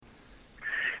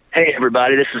Hey,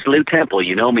 everybody, this is Lew Temple.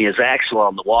 You know me as Axel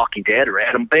on The Walking Dead or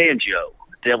Adam Banjo,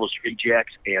 The Devil's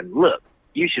Rejects. And look,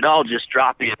 you should all just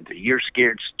drop into You're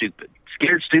Scared Stupid.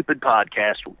 Scared Stupid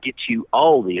podcast will get you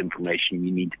all the information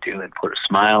you need to do and put a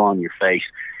smile on your face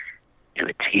and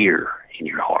a tear in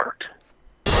your heart.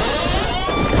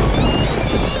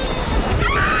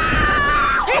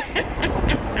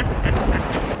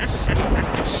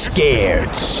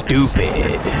 Scared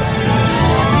Stupid.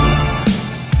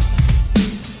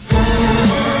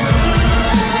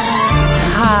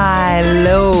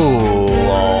 Hello,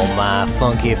 all my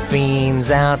funky fiends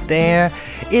out there.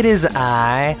 It is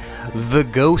I, the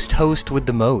ghost host with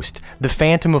the most, the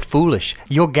phantom of foolish,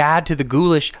 your guide to the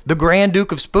ghoulish, the Grand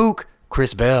Duke of Spook,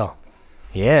 Kris Bell.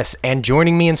 Yes, and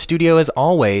joining me in studio as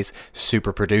always,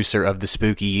 super producer of the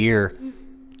spooky year,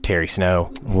 Terry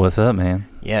Snow. What's up, man?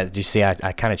 Yeah, did you see I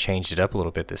kind of changed it up a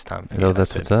little bit this time? Oh,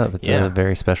 that's what's up. It's a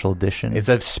very special edition. It's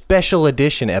a special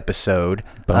edition episode.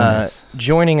 Bonus.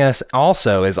 Joining us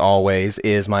also, as always,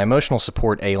 is my emotional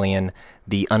support alien,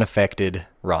 the unaffected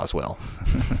Roswell.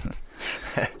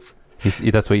 That's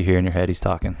what you hear in your head. He's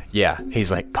talking. Yeah,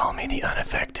 he's like, call me the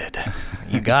unaffected.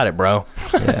 You got it, bro.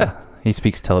 Yeah. He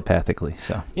speaks telepathically,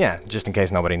 so. Yeah, just in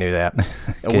case nobody knew that.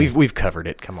 Okay. We've covered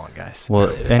it. Come on, guys. Well,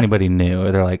 if anybody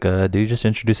knew, they're like, do you just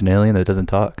introduce an alien that doesn't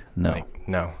talk? No. Like,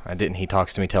 no, I didn't. He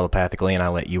talks to me telepathically, and I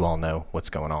let you all know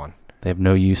what's going on. They have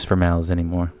no use for mouths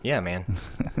anymore. Yeah, man.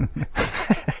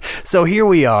 So here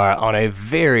we are on a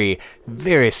very,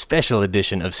 very special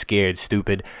edition of Scared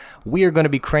Stupid. We are going to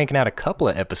be cranking out a couple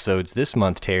of episodes this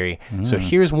month, Terry. So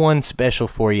here's one special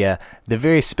for you. The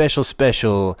very special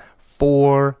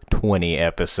 420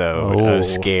 episode of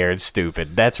Scared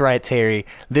Stupid. That's right, Terry.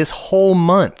 This whole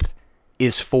month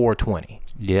is 420.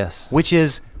 Yes. Which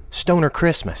is Stoner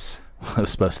Christmas. It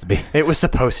was supposed to be. It was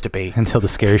supposed to be. Until the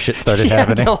scary shit started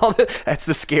happening. That's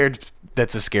the scared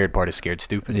part of Scared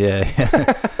Stupid. Yeah.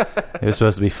 It was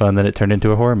supposed to be fun, then it turned into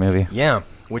a horror movie. Yeah,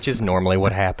 which is normally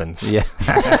what happens. Yeah.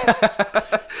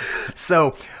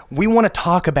 So we want to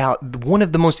talk about one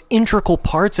of the most integral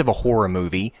parts of a horror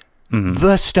movie,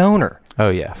 the stoner. Oh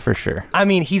yeah, for sure. I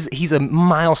mean, he's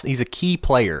a key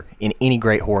player in any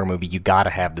great horror movie. You got to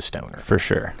have the stoner. For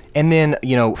sure. And then,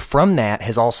 from that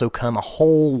has also come a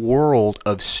whole world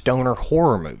of stoner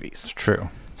horror movies. It's true.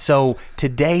 So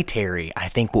today, Terry, I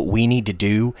think what we need to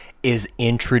do is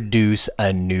introduce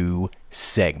a new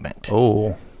segment.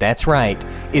 Oh. That's right.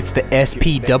 It's the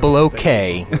SPOOK.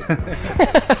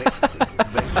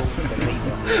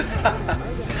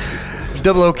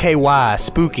 OOKY,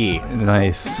 spooky.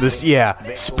 Nice.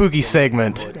 Spooky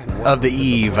segment of the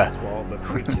eve.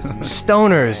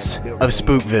 Stoners of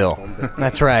Spookville.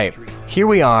 That's right. Here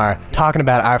we are talking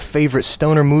about our favorite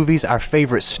stoner movies, our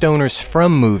favorite stoners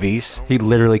from movies. He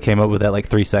literally came up with that like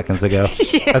 3 seconds ago.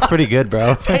 Yeah. That's pretty good,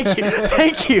 bro.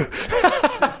 Thank you.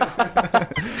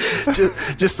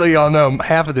 just so y'all know,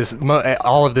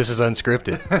 all of this is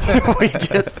unscripted.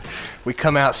 we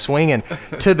come out swinging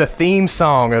to the theme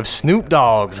song of Snoop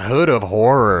Dogg's Hood of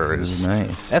Horrors.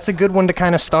 Nice. That's a good one to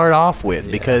kind of start off with,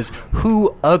 because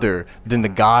who other than the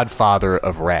godfather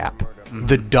of rap,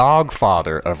 the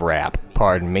dogfather of rap,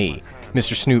 pardon me,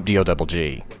 Mr. Snoop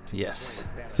D-O-double-G. Yes.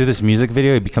 Through this music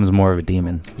video, he becomes more of a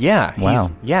demon. Yeah. Wow.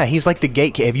 He's like the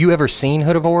gatekeeper. Have you ever seen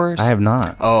Hood of Horrors? I have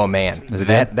not. Oh man, is it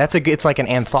good? It's like an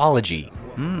anthology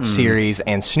series,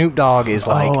 and Snoop Dogg is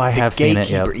like I have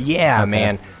gatekeeper. Seen it, yep. Yeah, okay.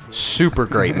 Man, super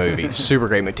great movie. Super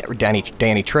great movie. Danny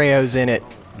Trejo's in it.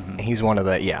 He's one of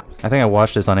the I think I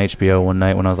watched this on HBO one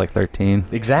night when I was like 13.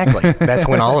 Exactly. That's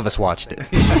when all of us watched it.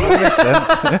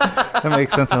 That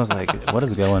makes sense. I was like, what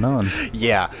is going on?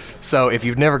 Yeah. So if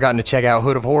you've never gotten to check out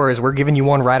Hood of Horrors, we're giving you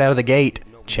one right out of the gate.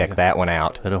 Check that one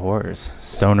out. Hood of Horrors.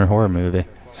 Stoner horror movie.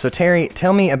 So Terry,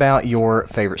 tell me about your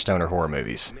favorite stoner horror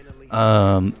movies.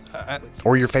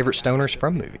 Or your favorite stoners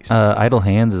from movies. Idle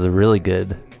Hands is a really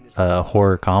good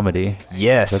horror comedy.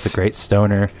 Yes. That's a great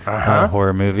stoner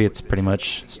horror movie. It's pretty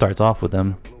much starts off with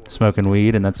them smoking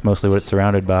weed, and that's mostly what it's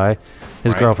surrounded by.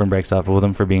 His girlfriend breaks up with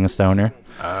him for being a stoner.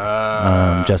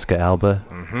 Jessica Alba.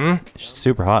 She's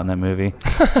super hot in that movie.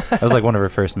 That was like one of her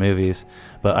first movies.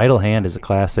 But Idle Hand is a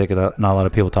classic that not a lot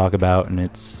of people talk about, and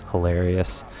it's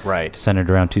hilarious. Right.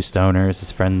 Centered around two stoners.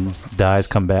 His friend dies,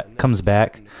 comes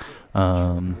back,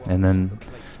 and then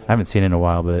I haven't seen it in a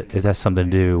while, but it has something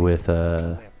to do with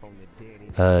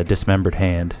dismembered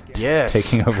hand. Yes.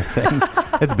 Taking over things.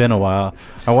 It's been a while.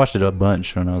 I watched it a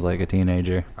bunch when I was like a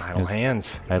teenager. Idle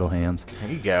Hands. Idle Hands.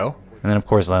 There you go. And then, of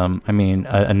course, a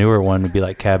newer one would be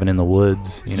like Cabin in the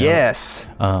Woods. Yes.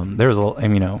 There was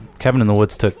Cabin in the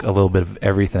Woods took a little bit of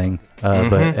everything,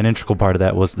 but an integral part of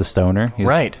that was the stoner.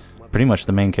 Right. pretty much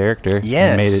the main character.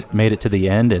 Yes. He made it to the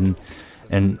end,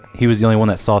 and he was the only one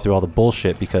that saw through all the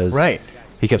bullshit because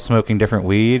he kept smoking different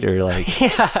weed or like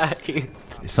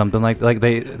something like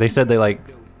they said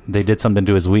they did something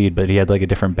to his weed, but he had like a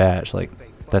different batch. Like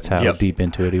that's how deep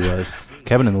into it he was.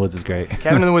 Cabin in the Woods is great.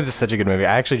 Cabin in the Woods is such a good movie.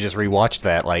 I actually just rewatched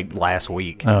that like last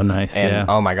week. Oh, nice. And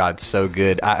oh my God, so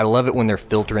good. I love it when they're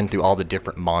filtering through all the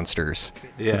different monsters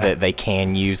that they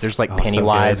can use. There's like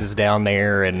Pennywise is down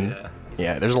there, and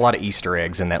there's a lot of Easter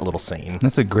eggs in that little scene.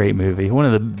 That's a great movie. One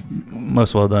of the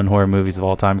most well done horror movies of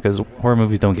all time, because horror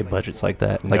movies don't get budgets like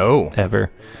that. Like,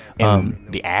 ever. And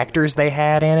the actors they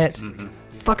had in it,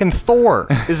 fucking Thor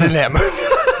is in that movie.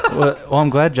 Well, I'm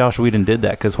glad Josh Whedon did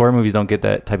that, because horror movies don't get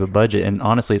that type of budget, and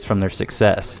honestly, it's from their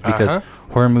success, because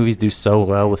horror movies do so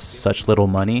well with such little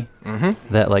money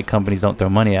that like companies don't throw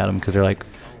money at them, because they're like,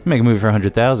 make a movie for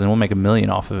 $100,000, we'll make $1 million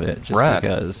off of it, just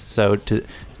because. So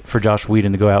for Josh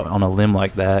Whedon to go out on a limb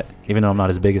like that, even though I'm not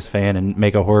his biggest fan, and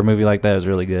make a horror movie like that is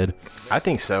really good. I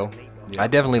think so. I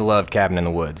definitely loved Cabin in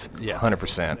the Woods.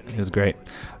 100%. It was great.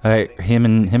 Him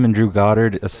and Drew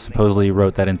Goddard supposedly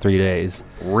wrote that in 3 days.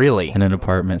 Really? In an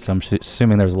apartment. So I'm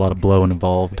assuming there's a lot of blowing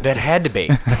involved. That had to be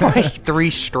like 3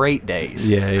 straight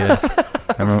days. Yeah.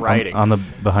 I remember writing on the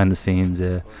behind the scenes.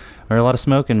 Yeah. Or a lot of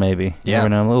smoking, maybe. Yeah. Never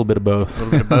know, a little bit of both. A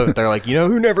little bit of both. They're like,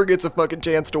 who never gets a fucking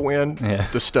chance to win? Yeah.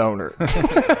 The stoner.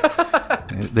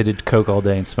 They did coke all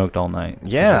day and smoked all night.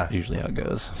 Yeah. That's usually how it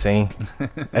goes. See?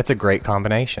 That's a great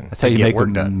combination. That's how you make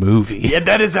a movie. Yeah,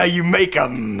 that is how you make a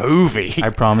movie. I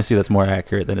promise you that's more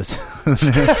accurate than it's...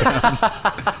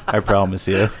 I promise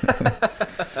you.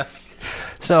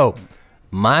 So,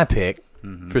 my pick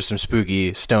for some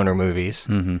spooky stoner movies,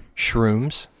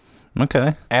 Shrooms.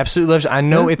 Okay. Absolutely loves it. I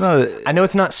know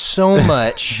it's not so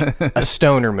much a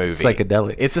stoner movie.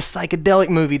 Psychedelic. It's a psychedelic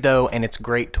movie though, and it's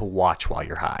great to watch while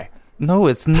you're high. No,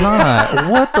 it's not.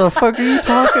 What the fuck are you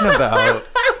talking about?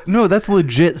 No, that's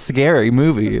legit scary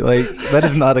movie. Like, that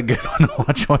is not a good one to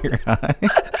watch while you're high.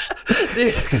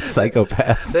 Dude, fucking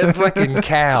psychopath. That fucking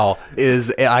cow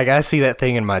is. I see that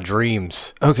thing in my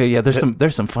dreams. Okay, yeah,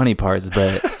 there's some funny parts,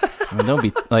 but I mean, don't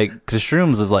be like, because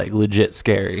Shrooms is like legit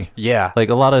scary. Yeah, like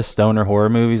a lot of stoner horror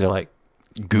movies are like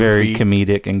goofy. Very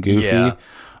comedic and goofy. Yeah.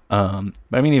 But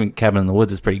I mean, even Cabin in the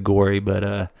Woods is pretty gory,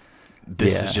 but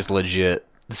this is just legit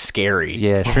scary.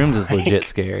 Yeah, Shrooms is legit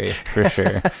scary for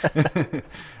sure.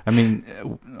 I mean,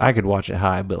 I could watch it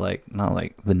high, but like not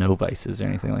like the No Vices or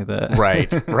anything like that.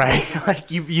 Right.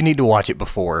 Like you need to watch it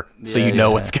before so you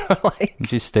know what's going like.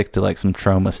 Just stick to like some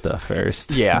trauma stuff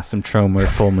first. Yeah, some trauma or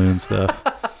full moon stuff.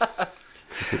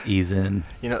 Just to ease in.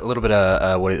 A little bit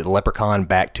of Leprechaun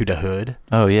Back to the Hood.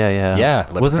 Oh yeah.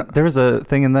 There was a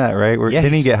thing in that, right? Where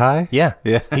didn't he get high? Yeah.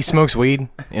 He smokes weed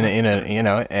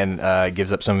and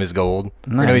gives up some of his gold.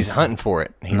 Nice. He's hunting for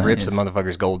it. He rips the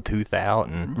motherfucker's gold tooth out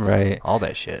and all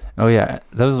that shit. Oh yeah,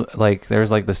 that was like there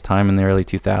was like this time in the early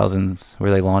 2000s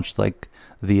where they launched like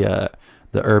the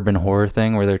urban horror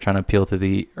thing where they're trying to appeal to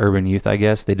the urban youth. I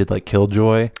guess they did like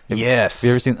Killjoy. Yes. Have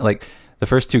you ever seen like? The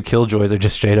first 2 Killjoys are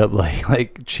just straight up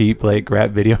like cheap like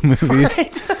rap video movies.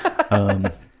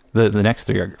 Right. The next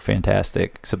 3 are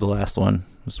fantastic, except the last one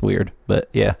was weird. But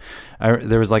yeah,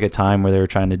 there was like a time where they were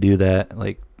trying to do that,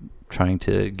 like trying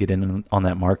to get in on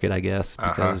that market, I guess,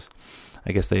 because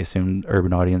I guess they assumed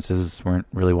urban audiences weren't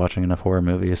really watching enough horror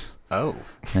movies. Oh.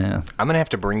 Yeah. I'm going to have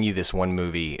to bring you this one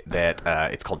movie that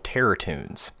it's called Terror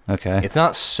Tunes. Okay. It's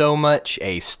not so much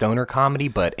a stoner comedy,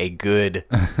 but a good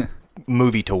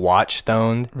movie to watch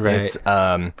stoned. Right. It's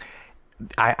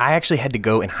I actually had to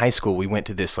go in high school. We went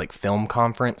to this like film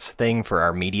conference thing for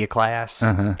our media class,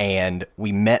 and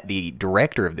we met the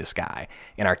director of this guy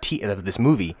and of this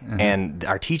movie, and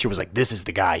our teacher was like, "This is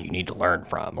the guy you need to learn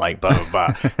from." Like, blah blah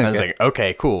blah. And I was like,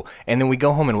 "Okay, cool." And then we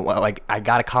go home and like I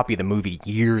got a copy of the movie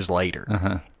years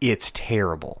later. It's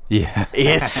terrible. Yeah.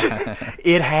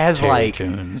 It has Terror like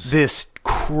Tunes. this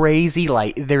crazy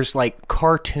like there's like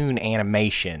cartoon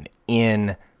animation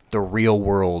in the real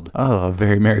world. Oh,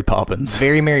 very Mary Poppins.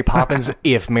 Very Mary Poppins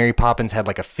if Mary Poppins had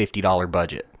like a $50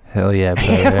 budget. Hell yeah,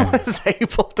 It was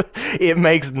able to. It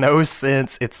makes no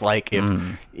sense. It's like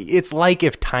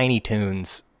if Tiny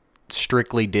Toons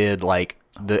strictly did like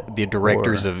the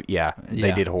directors horror.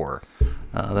 They did horror.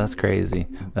 Oh, that's crazy.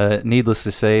 Needless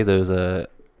to say, those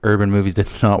urban movies did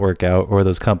not work out, or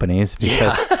those companies,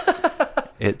 because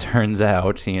it turns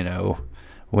out,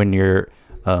 when you're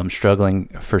struggling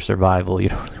for survival, you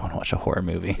don't really want to watch a horror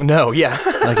movie. No, yeah.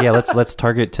 Let's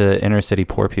target to inner city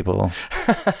poor people.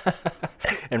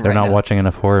 And they're not watching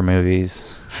enough horror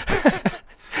movies.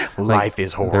 Life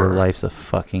is horror. Their life's a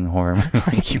fucking horror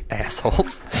movie. You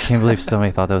assholes. I can't believe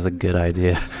somebody thought that was a good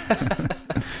idea.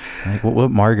 Like, what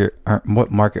market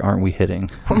aren't we hitting?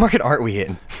 What market aren't we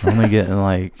hitting? We're only getting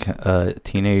like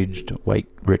teenaged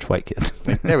rich white kids.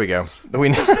 There we go.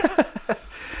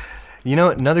 You know,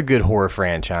 another good horror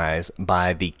franchise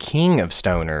by the king of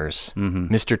stoners,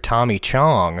 Mr. Tommy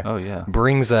Chong. Oh yeah,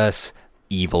 brings us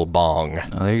Evil Bong.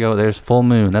 Oh, there you go. There's Full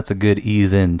Moon. That's a good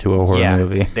ease into a horror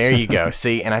movie. There you go.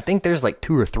 See, and I think there's like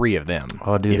 2 or 3 of them.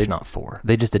 Oh, dude, if not 4.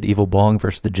 They just did Evil Bong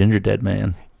versus the Ginger Dead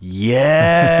Man.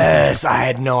 Yes, I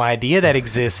had no idea that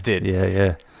existed.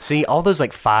 Yeah. See, all those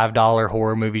like $5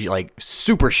 horror movies, like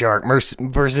Super Shark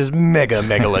versus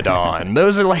Megalodon.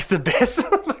 Those are like the best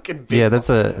fucking. Yeah,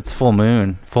 it's Full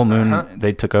Moon. Full Moon.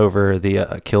 They took over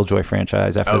the Killjoy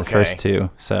franchise after the first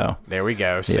 2. So there we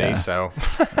go. See, so.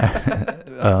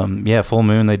 Full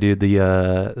Moon. They do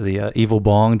the Evil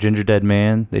Bong, Ginger Dead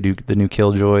Man. They do the new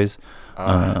Killjoys.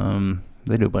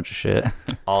 They do a bunch of shit.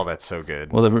 Oh, that's so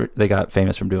good. Well, they got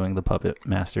famous from doing the Puppet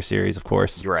Master series, of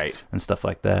course. Right. And stuff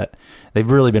like that. They've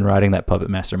really been riding that Puppet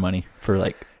Master money for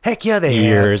like heck yeah, they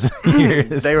years.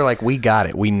 Years. They were like, we got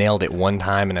it. We nailed it one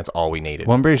time, and that's all we needed.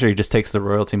 Well, I'm pretty sure he just takes the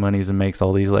royalty monies and makes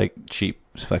all these like cheap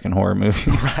fucking horror movies.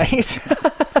 Right?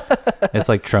 It's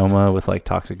like Trauma with like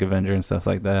Toxic Avenger and stuff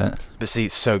like that. But see,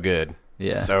 it's so good.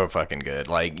 Yeah. So fucking good.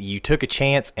 Like, you took a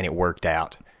chance, and it worked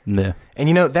out. Yeah. And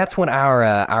you know, that's what our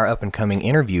up and coming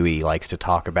interviewee likes to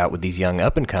talk about with these young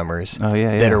up and comers. Oh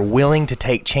yeah, that are willing to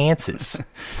take chances.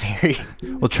 Terry.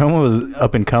 Well, Trauma was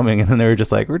up and coming, and then they were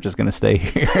just like, we're just gonna stay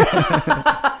here.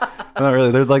 Not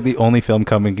really. They're like the only film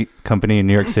company in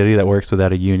New York City that works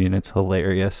without a union. It's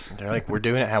hilarious. They're like, we're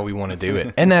doing it how we want to do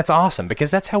it, and that's awesome because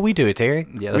that's how we do it, Terry.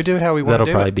 Yeah, we do it how we want to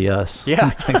do it. That'll probably be us.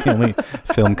 Yeah, like the only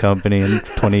film company in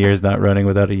 20 years not running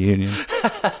without a union.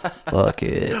 Fuck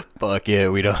it. Fuck it.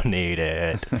 We don't need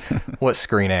it. What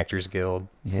Screen Actors Guild?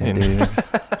 Yeah, dude.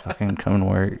 Fucking come and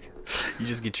work. You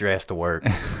just get your ass to work.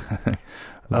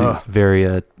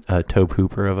 Very Tobe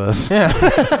Hooper of us. Yeah,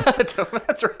 that's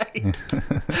right.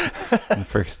 The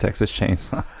first Texas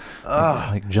Chainsaw.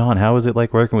 Like, John, how was it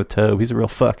like working with Tobe? He's a real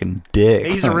fucking dick.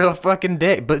 He's a real fucking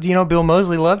dick. But you know, Bill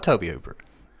Moseley loved Tobe Hooper.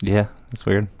 Yeah, that's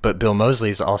weird. But Bill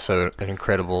Moseley's also an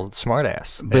incredible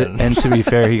smartass. But and to be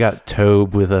fair, he got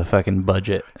Tobe with a fucking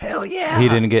budget. Hell yeah. He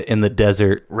didn't get in the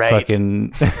desert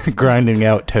fucking grinding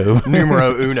out Tobe.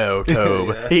 Numero uno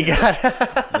Tobe. Yeah. He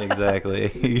got exactly.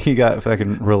 He got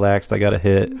fucking relaxed. I got a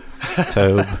hit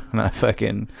Tobe. Not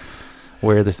fucking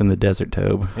wear this in the desert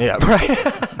Tobe. Yeah,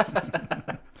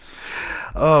 right.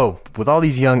 Oh, with all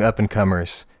these young up and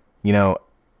comers, you know,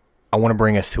 I want to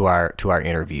bring us to our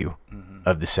interview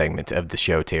of the segment of the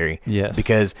show, Terry. Yes.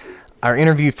 Because our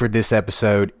interview for this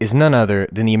episode is none other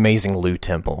than the amazing Lew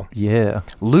Temple. Yeah.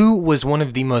 Lew was one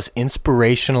of the most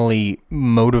inspirationally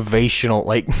motivational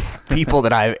people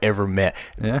that I've ever met.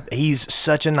 Yeah. He's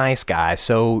such a nice guy,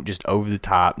 so just over the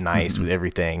top nice with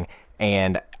everything.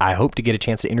 And I hope to get a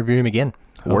chance to interview him again,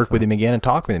 work with him again, and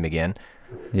talk with him again.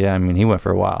 Yeah, I mean, he went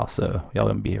for a while, so y'all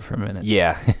gonna be here for a minute.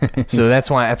 Yeah, so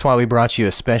that's why we brought you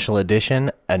a special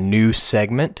edition, a new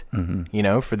segment, you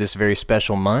know, for this very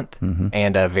special month,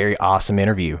 and a very awesome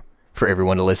interview for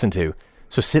everyone to listen to.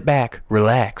 So sit back,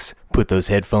 relax, put those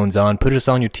headphones on, put us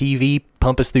on your TV,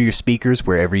 pump us through your speakers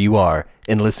wherever you are,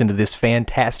 and listen to this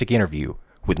fantastic interview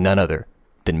with none other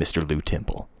than Mr. Lew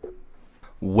Temple.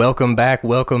 Welcome back,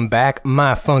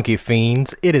 my funky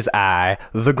fiends. It is I,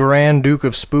 the Grand Duke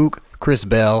of Spook, Kris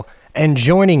Bell, and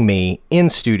joining me in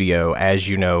studio, as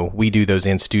you know, we do those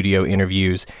in-studio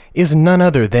interviews, is none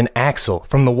other than Axel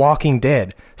from The Walking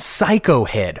Dead, Psycho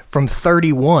Head from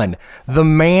 31, the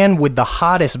man with the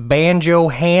hottest banjo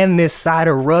hand this side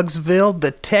of Rugsville,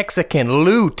 the Texican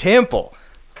Lew Temple.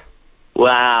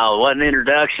 Wow, what an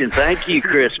introduction. Thank you,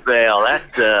 Kris Bell.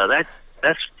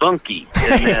 That's funky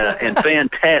and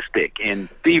fantastic and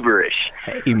feverish.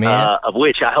 Hey, man. Of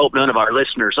which I hope none of our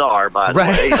listeners are, by the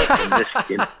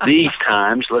way. In these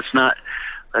times, let's not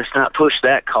push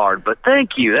that card. But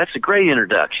thank you. That's a great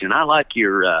introduction. I like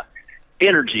your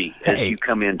energy as you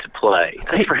come into play.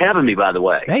 Thanks for having me, by the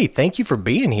way. Hey, thank you for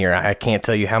being here. I can't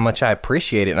tell you how much I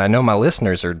appreciate it, and I know my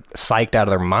listeners are psyched out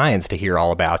of their minds to hear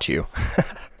all about you.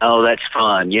 Oh, that's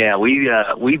fun. Yeah,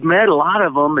 we've met a lot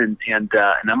of them, and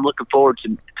I'm looking forward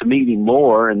to meeting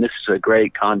more. And this is a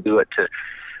great conduit to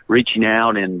reaching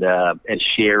out and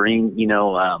sharing. You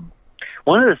know,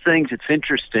 one of the things that's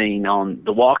interesting on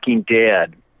The Walking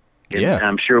Dead, and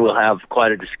I'm sure we'll have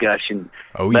quite a discussion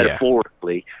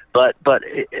metaphorically, but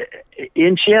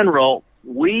in general,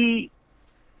 we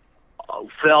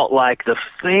felt like the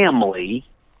family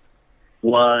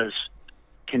was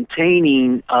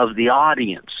containing of the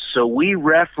audience. So we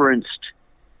referenced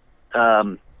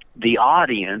the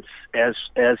audience as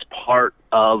part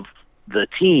of the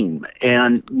team,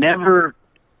 and never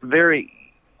very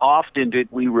often did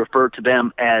we refer to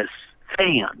them as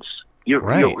fans.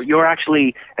 You're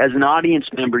actually, as an audience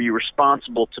member, you're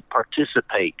responsible to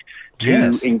participate,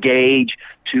 to engage,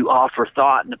 to offer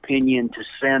thought and opinion, to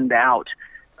send out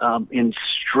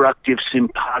instructive,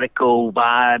 simpatico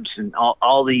vibes, and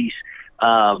all these,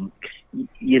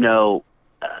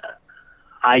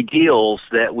 ideals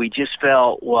that we just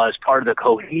felt was part of the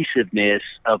cohesiveness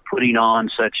of putting on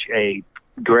such a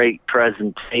great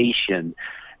presentation.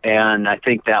 And I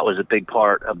think that was a big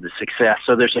part of the success.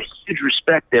 So there's a huge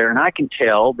respect there. And I can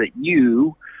tell that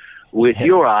you, with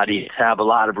your audience, have a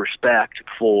lot of respect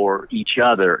for each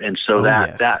other. And so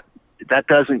that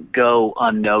doesn't go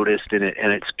unnoticed, and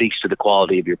it speaks to the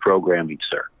quality of your programming,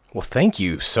 sir. Well, thank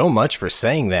you so much for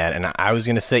saying that. And I was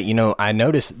going to say, I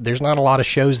noticed there's not a lot of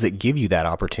shows that give you that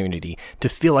opportunity to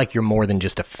feel like you're more than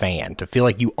just a fan, to feel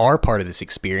like you are part of this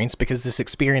experience, because this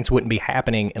experience wouldn't be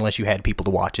happening unless you had people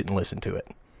to watch it and listen to it.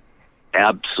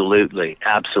 Absolutely.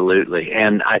 Absolutely.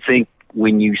 And I think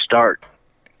when you start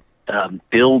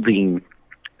building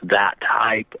that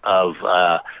type of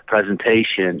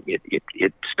presentation,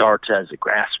 it starts as a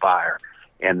grass fire.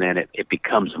 And then it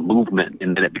becomes a movement,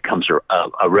 and then it becomes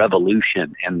a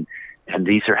revolution. And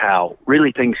these are how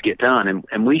really things get done.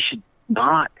 And we should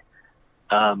not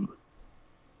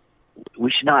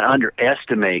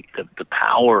underestimate the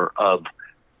power of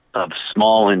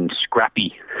small and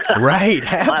scrappy. Right,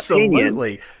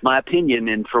 absolutely. My opinion,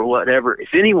 and for whatever,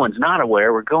 if anyone's not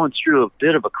aware, we're going through a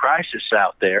bit of a crisis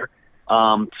out there.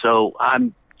 So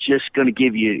I'm just going to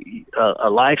give you a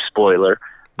life spoiler.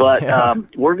 But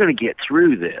we're going to get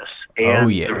through this,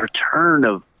 and the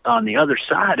return on the other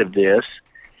side of this,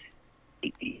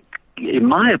 in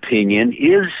my opinion,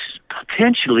 is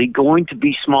potentially going to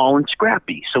be small and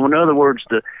scrappy. So, in other words,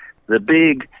 the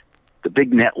big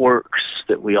networks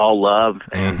that we all love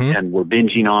and we're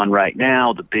binging on right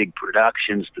now, the big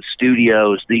productions, the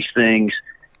studios, these things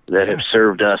that have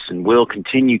served us and will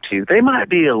continue to, they might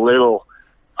be a little.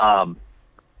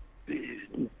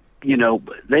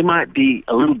 They might be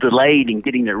a little delayed in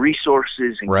getting their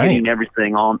resources and getting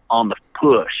everything on the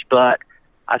push. But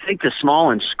I think the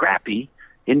small and scrappy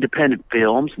independent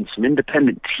films and some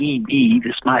independent TV,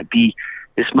 this might be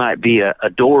a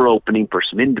door opening for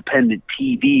some independent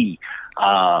TV.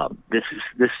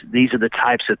 These are the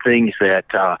types of things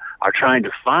that are trying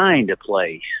to find a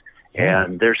place. Yeah.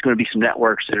 And there's going to be some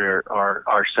networks that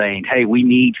are saying, hey, we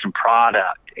need some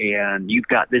product, and you've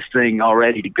got this thing all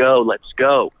ready to go. Let's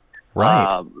go.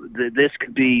 Right. This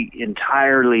could be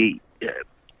entirely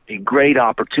a great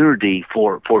opportunity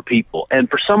for people. And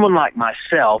for someone like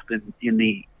myself in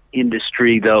the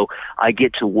industry, though, I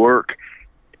get to work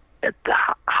at the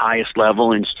highest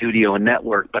level in studio and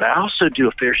network, but I also do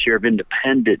a fair share of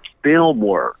independent film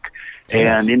work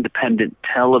and independent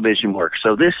television work.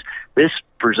 So this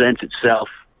presents itself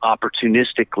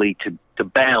opportunistically to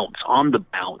bounce on the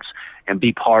bounce and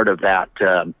be part of that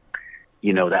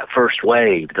that first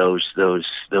wave, those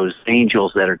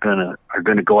angels that are gonna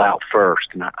go out first,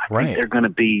 and I think they're gonna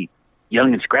be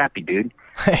young and scrappy, dude.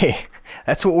 Hey,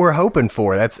 that's what we're hoping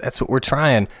for. That's what we're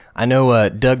trying. I know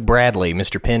Doug Bradley,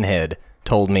 Mr. Pinhead,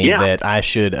 told me that I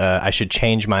should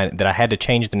change that I had to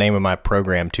change the name of my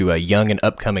program to a young and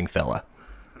upcoming fella.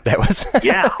 That was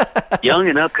young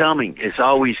and upcoming is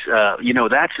always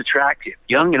that's attractive.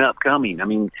 Young and upcoming. I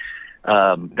mean,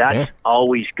 that's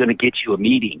always going to get you a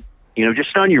meeting.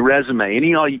 Just on your resume,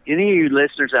 any of you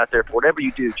listeners out there, for whatever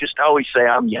you do, just always say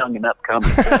I'm young and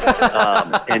upcoming,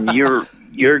 and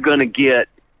you're going to get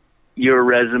your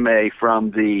resume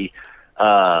from the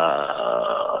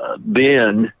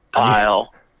bin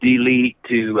pile, delete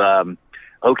to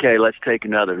okay, let's take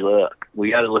another look.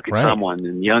 We got to look at someone,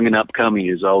 and young and upcoming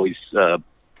is always.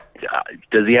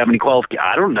 Does he have any qualifications?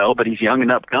 I don't know, but he's young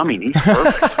and upcoming. He's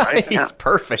perfect, right? He's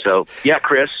perfect. So,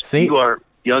 Kris, you are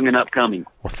young and upcoming.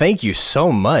 Well, thank you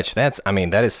so much. That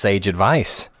is sage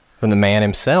advice from the man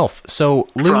himself. So,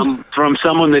 Lew, from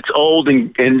someone that's old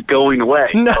and going away.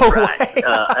 No way.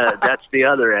 That's the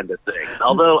other end of things.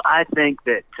 Although I think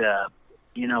that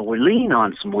we're leaning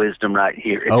on some wisdom right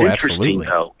here. It's interesting,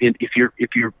 though, if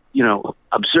you're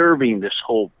observing this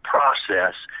whole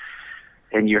process,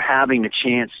 and you're having a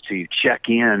chance to check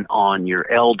in on your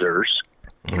elders,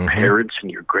 your parents and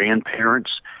your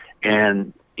grandparents,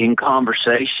 and in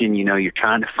conversation, you're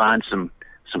trying to find some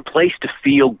place to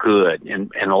feel good.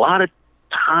 And a lot of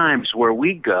times where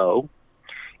we go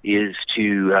is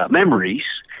to memories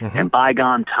and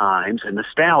bygone times and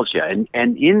nostalgia.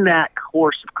 And in that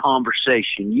course of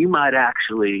conversation, you might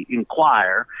actually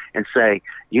inquire and say,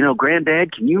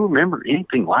 Granddad, can you remember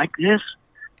anything like this?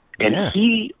 And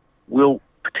he will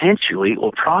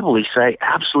probably say,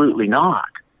 absolutely not,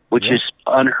 which is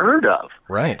unheard of.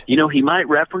 Right. He might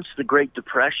reference the Great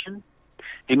Depression.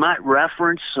 He might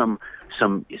reference some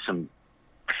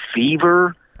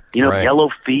fever, yellow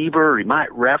fever. He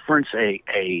might reference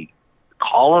a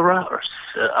cholera, or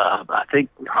I think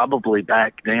probably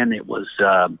back then it was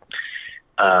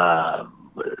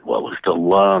what was the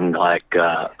lung, like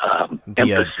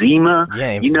emphysema?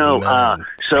 Emphysema,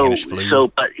 Spanish flu.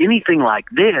 But anything like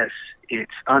this,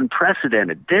 it's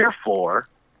unprecedented. Therefore,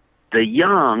 the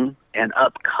young and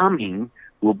upcoming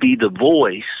will be the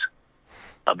voice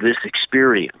of this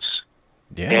experience.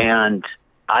 Yeah. And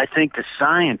I think the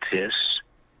scientists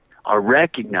are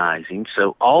recognizing,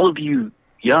 so all of you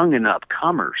young and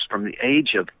upcomers from the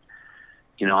age of,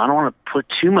 I don't want to put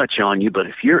too much on you, but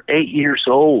if you're 8 years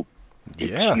old,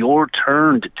 it's your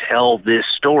turn to tell this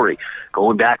story.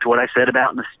 Going back to what I said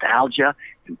about nostalgia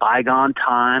and bygone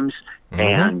times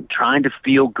and trying to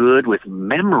feel good with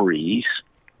memories.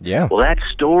 Yeah. Well, that's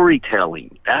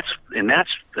storytelling. That's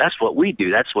what we do.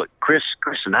 That's what Kris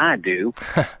and I do.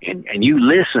 and you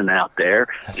listen out there.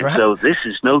 That's right. So this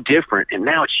is no different. And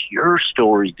now it's your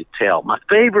story to tell. My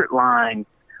favorite line,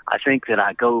 I think that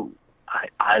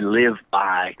I live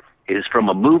by, is from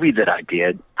a movie that I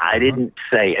did. I didn't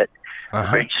say it. The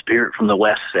Great Spirit from the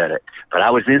West said it. But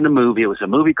I was in the movie. It was a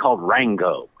movie called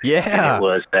Rango. Yeah. And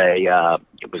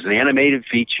it was an animated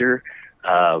feature.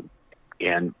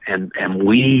 And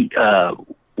we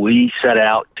set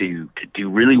out to do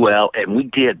really well, and we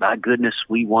did. My goodness,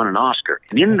 we won an Oscar.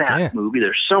 And in that movie,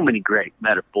 there's so many great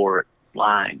metaphoric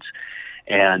lines.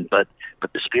 But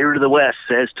the Spirit of the West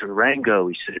says to Rango,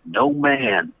 he said, "No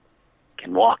man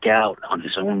can walk out on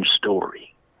his own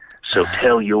story, so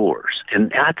tell yours."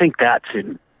 And I think that's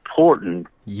important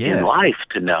in life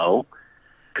to know,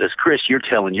 because Kris, you're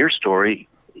telling your story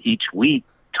each week,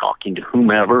 talking to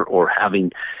whomever or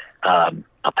having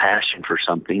a passion for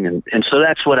something, and so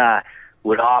that's what I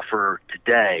would offer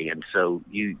today. And so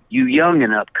you young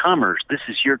and upcomers, this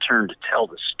is your turn to tell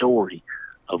the story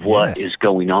of what is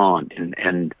going on,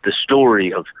 and the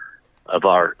story of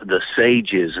the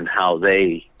sages and how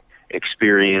they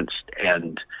experienced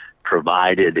and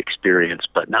provided experience,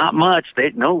 but not much.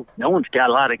 No one's got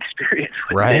a lot of experience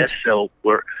with this, so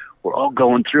we're all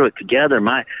going through it together.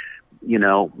 My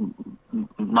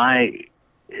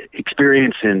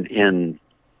experience in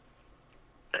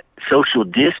social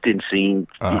distancing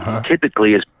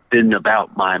typically has been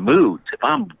about my moods. If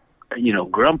I'm,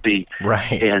 grumpy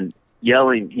and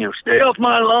yelling, "Stay off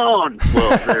my lawn,"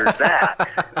 well, there's that.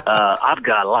 I've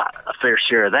got a fair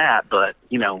share of that. But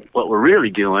what we're really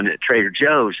doing at Trader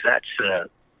Joe's,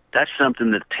 that's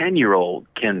something that a 10-year-old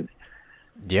can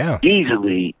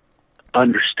easily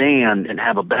understand and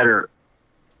have a better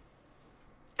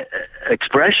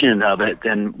expression of it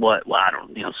than what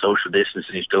social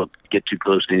distancing, don't get too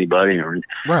close to anybody, or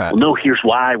well, no, here's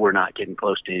why we're not getting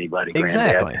close to anybody,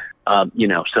 exactly.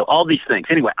 Granddad. So all these things.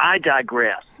 Anyway, I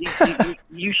digress.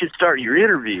 You should start your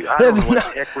interview. I don't know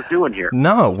what the heck we're doing here.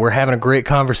 No, we're having a great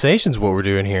conversation is what we're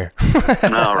doing here.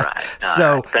 All right.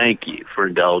 Thank you for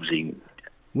indulging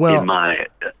in my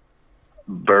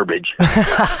verbiage.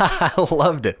 I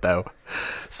loved it, though.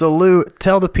 So, Lew,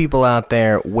 tell the people out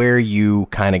there where you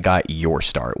kind of got your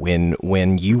start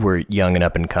when you were young and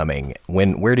up and coming.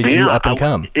 Where did you up and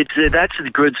come? That's a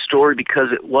good story,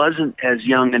 because it wasn't as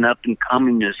young and up and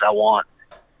coming as I want.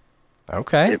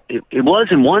 Okay. It was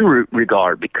in one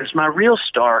regard, because my real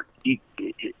start it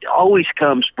always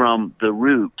comes from the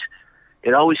root.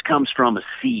 It always comes from a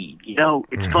seed.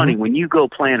 It's funny, when you go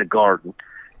plant a garden,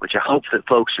 which I hope that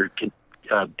folks are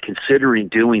considering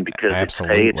doing, because it's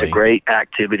a great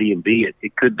activity, and B,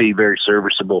 it could be very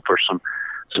serviceable for some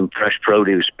fresh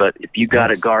produce. But if you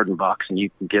got a garden box and you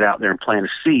can get out there and plant a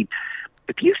seed,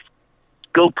 if you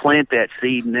go plant that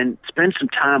seed and then spend some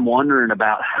time wondering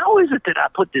about how is it that I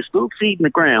put this little seed in the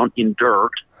ground in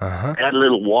dirt, add a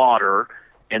little water,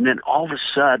 and then all of a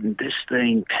sudden this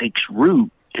thing takes root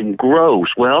and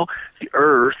grows. Well, the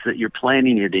earth that you're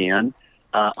planting it in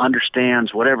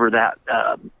understands whatever that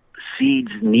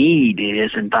seed's need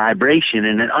is in vibration,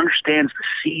 and it understands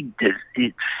the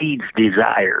seed's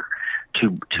desire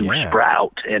to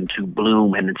sprout and to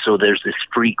bloom, and so there's this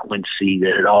frequency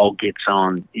that it all gets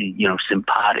on,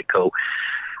 simpatico.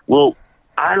 Well,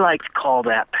 I like to call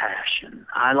that passion.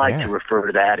 I like to refer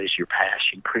to that as your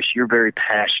passion. Kris, you're very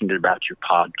passionate about your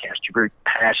podcast. You're very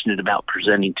passionate about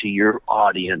presenting to your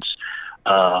audience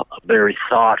a very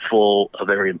thoughtful, a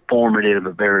very informative,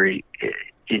 a very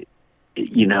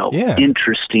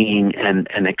interesting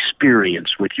and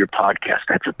experience with your podcast.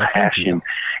 That's a passion.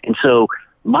 And so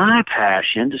my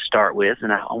passion to start with,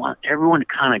 and I want everyone to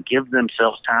kind of give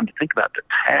themselves time to think about their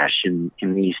passion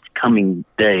in these coming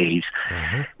days.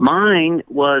 Mine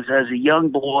was, as a young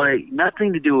boy,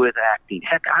 nothing to do with acting.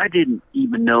 Heck, I didn't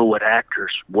even know what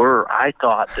actors were. I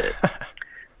thought that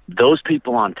those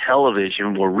people on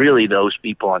television were really those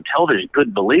people on television.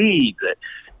 Couldn't believe that,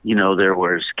 there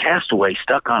was castaways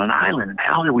stuck on an island, and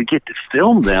how did we get to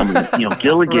film them? And,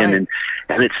 Gilligan and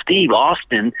that Steve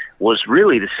Austin was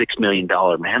really the $6 Million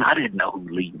Man. I didn't know who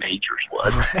Lee Majors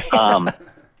was.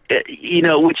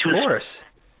 Which was,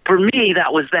 for me,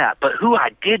 that was that. But who I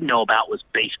did know about was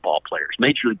baseball players,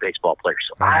 Major League Baseball players.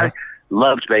 So I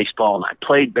loved baseball, and I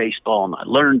played baseball, and I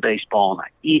learned baseball, and I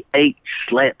ate,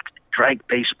 slept, drank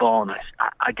baseball, and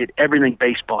I did everything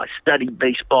baseball. I studied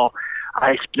baseball.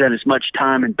 I spent as much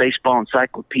time in baseball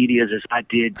encyclopedias as I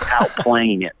did out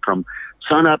playing it, from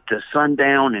sun up to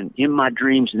sundown, and in my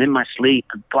dreams and in my sleep,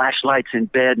 and flashlights in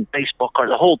bed and baseball cards,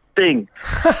 the whole thing.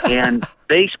 And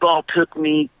baseball took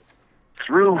me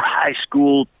through high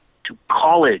school to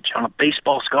college on a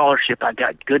baseball scholarship. I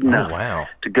got good enough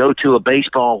to go to a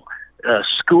baseball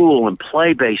school and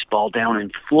play baseball down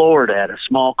in Florida at a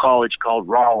small college called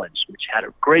Rollins, which had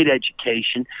a great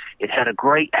education. It had a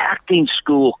great acting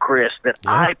school, Kris, that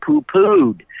I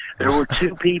poo-pooed. There were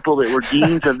two people that were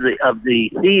deans of the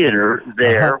theater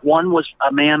there. One was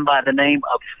a man by the name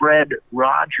of Fred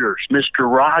Rogers, Mr.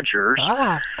 Rogers,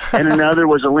 and another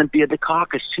was Olympia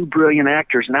Dukakis, two brilliant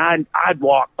actors. And I'd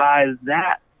walk by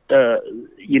that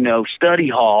study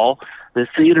hall, the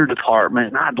theater department,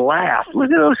 and I'd laugh.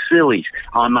 Look at those sillies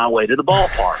on my way to the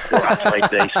ballpark where I played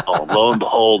baseball. Lo and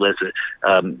behold, as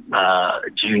a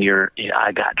junior,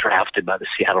 I got drafted by the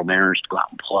Seattle Mariners to go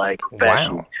out and play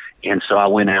professionally. And so I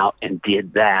went out and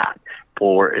did that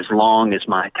for as long as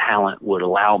my talent would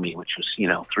allow me, which was,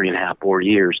 3.5, 4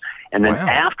 years. And then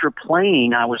after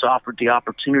playing, I was offered the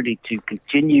opportunity to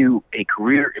continue a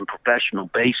career in professional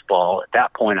baseball. At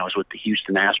that point, I was with the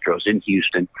Houston Astros in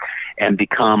Houston, and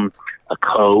become a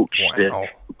coach that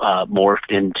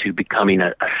morphed into becoming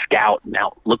a scout and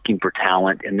out looking for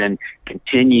talent, and then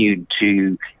continued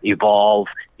to evolve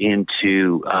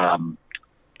into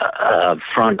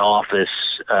front office,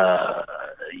 to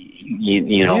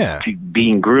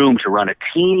being groomed to run a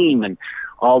team and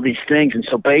all these things. And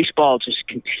so baseball just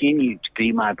continued to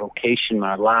be my vocation,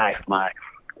 my life, my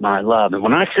love. And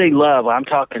when I say love, I'm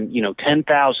talking,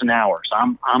 10,000 hours.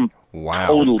 I'm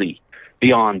totally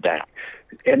beyond that.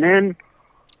 And then,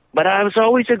 but I was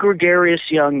always a gregarious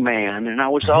young man, and I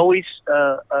was always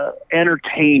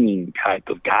entertaining type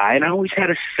of guy, and I always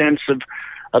had a sense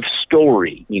of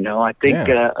story. I think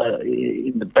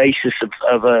in the basis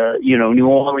of New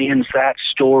Orleans, that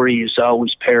story is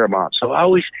always paramount. So I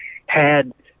always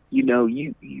had,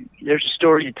 there's a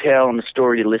story to tell and a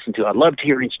story to listen to. I loved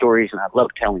hearing stories, and I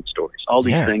loved telling stories, all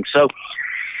these things. So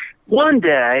one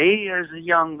day, as a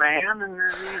young man, and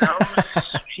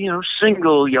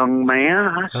single young man,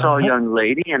 I saw a young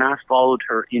lady, and I followed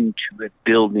her into a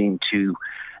building to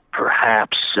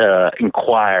perhaps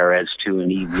inquire as to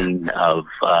an evening of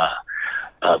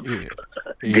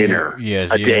dinner,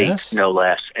 a date, no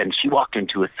less. And she walked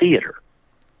into a theater.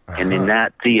 And in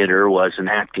that theater was an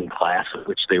acting class of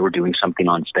which they were doing something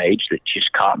on stage that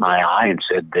just caught my eye and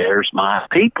said, there's my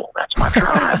people. That's my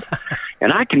tribe.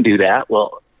 And I can do that.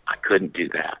 Well, I couldn't do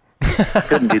that. I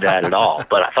couldn't do that at all,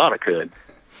 but I thought I could.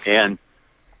 And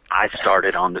I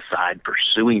started on the side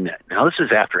pursuing it. Now, this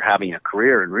is after having a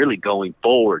career and really going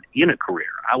forward in a career.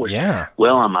 I was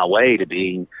well on my way to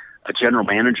being a general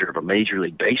manager of a Major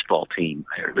League Baseball team,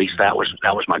 or at least that was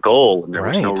my goal, and there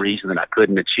was no reason that I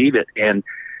couldn't achieve it. And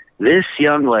this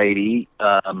young lady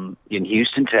in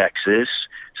Houston, Texas,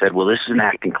 said, well, this is an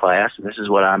acting class, and this is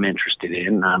what I'm interested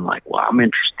in. And I'm like, well, I'm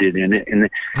interested in it. And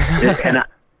and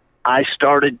I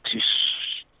started to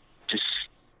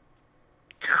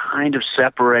kind of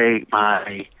separate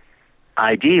my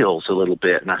ideals a little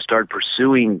bit, and I started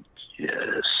pursuing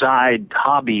side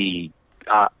hobby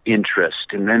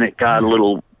interest, and then it got a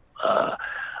little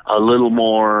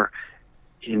more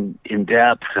in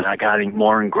depth, and I got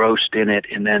more engrossed in it.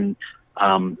 And then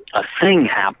a thing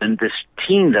happened. This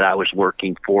team that I was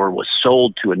working for was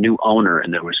sold to a new owner,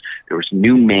 and there was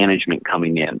new management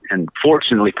coming in. And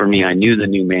fortunately for me, I knew the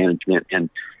new management, and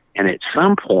at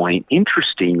some point,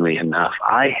 interestingly enough,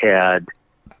 I had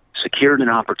secured an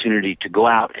opportunity to go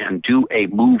out and do a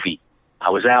movie. I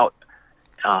was out.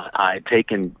 I had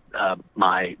taken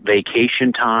my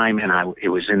vacation time, and it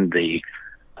was in the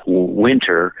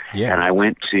winter, Yeah. and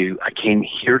I came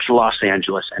here to Los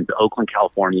Angeles and to Oakland,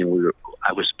 California.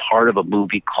 I was part of a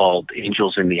movie called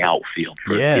Angels in the Outfield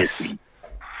for Disney.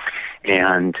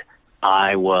 And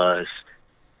I was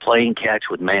playing catch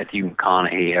with Matthew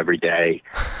McConaughey every day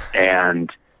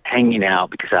and hanging out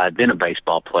because I had been a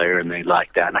baseball player and they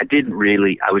liked that. And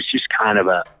I was just kind of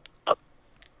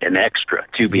an extra,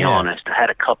 to be honest. I had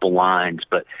a couple lines,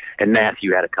 and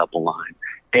Matthew had a couple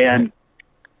lines.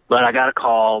 But I got a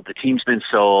call. The team's been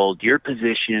sold. Your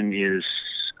position is,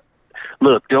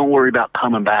 look, don't worry about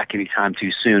coming back anytime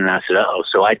too soon. And I said, uh-oh.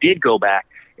 So I did go back,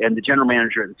 and the general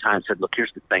manager at the time said, look,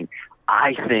 here's the thing.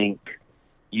 I think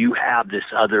you have this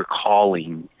other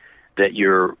calling that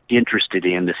you're interested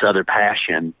in, this other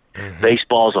passion. Mm-hmm.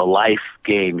 Baseball's a life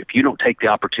game. If you don't take the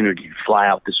opportunity to fly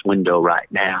out this window right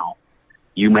now,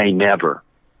 you may never,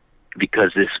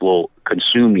 because this will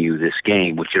consume you, this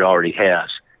game, which it already has.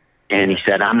 And he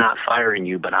said, I'm not firing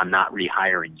you, but I'm not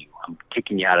rehiring you. I'm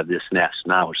kicking you out of this nest.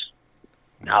 And I was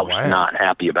not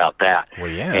happy about that. Well,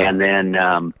 yeah. And then,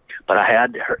 but I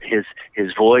had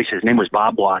his voice. His name was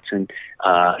Bob Watson.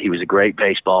 He was a great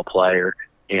baseball player,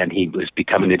 and he was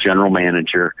becoming the general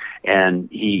manager. And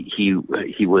he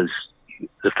was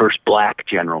the first black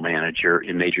general manager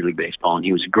in Major League Baseball, and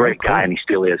he was a great guy, and he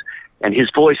still is. And his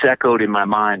voice echoed in my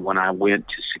mind when I went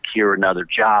to secure another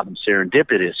job, and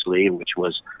serendipitously, which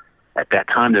was, at that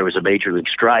time there was a major league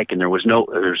strike and there's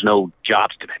no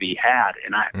jobs to be had.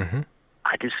 And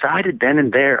I decided then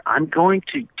and there, I'm going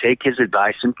to take his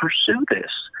advice and pursue this.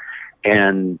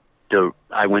 And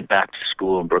I went back to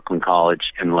school in Brooklyn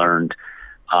College and learned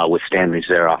with Stanley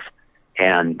Zaroff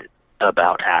and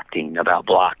about acting, about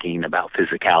blocking, about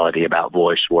physicality, about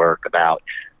voice work, about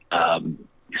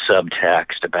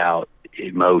subtext, about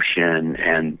emotion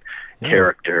and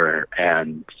character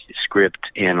and script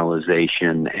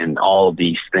analyzation and all of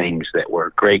these things that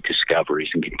were great discoveries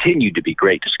and continued to be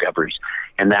great discoveries.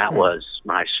 And that was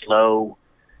my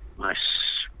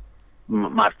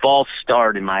false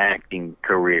start in my acting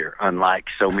career, unlike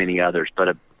so many others, but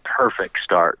a perfect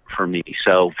start for me.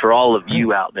 So for all of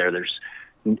you out there, there's,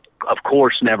 of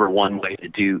course, never one way to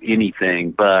do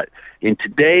anything, but in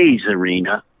today's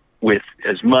arena, with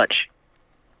as much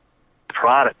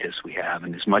product as we have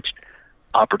and as much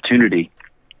opportunity,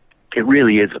 it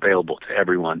really is available to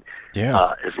everyone.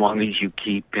 As long as you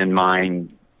keep in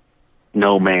mind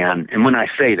no man, and when I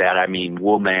say that, I mean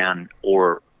woman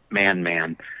or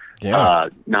man,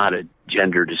 not a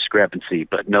gender discrepancy,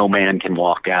 but no man can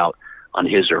walk out on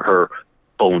his or her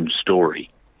own story.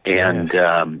 And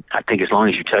I think as long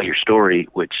as you tell your story,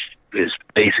 which is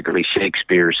basically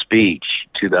Shakespeare's speech,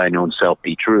 to thine own self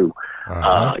be true,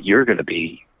 you're going to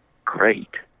be great.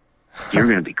 You're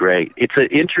going to be great. It's an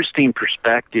interesting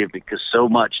perspective because so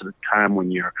much of the time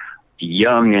when you're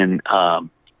young and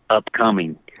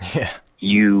upcoming,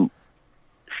 you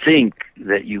think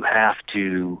that you have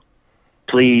to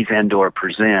please and or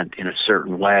present in a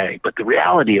certain way. But the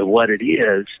reality of what it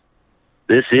is,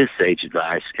 this is sage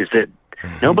advice, is that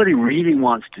nobody really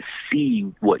wants to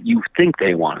see what you think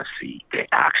they want to see. They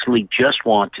actually just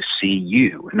want to see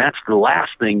you. And that's the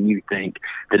last thing you think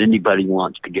that anybody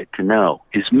wants to get to know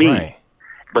is me. Right.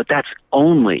 But that's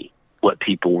only what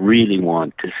people really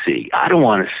want to see. I don't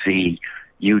want to see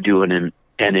you doing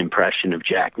an impression of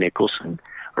Jack Nicholson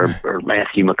or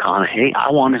Matthew McConaughey.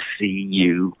 I want to see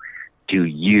you do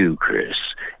you, Kris.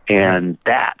 And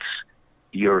that's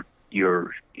your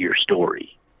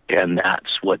story. And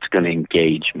that's what's going to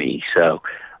engage me. So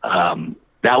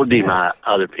that would be my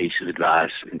other piece of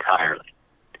advice entirely.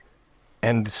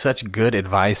 And such good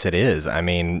advice it is. I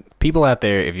mean, people out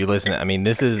there, if you listen, I mean,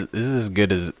 this is as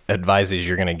good as advice as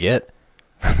you're going to get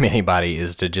from anybody,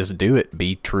 is to just do it.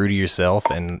 Be true to yourself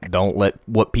and don't let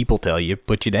what people tell you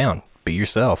put you down. Be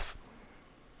yourself.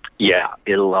 Yeah,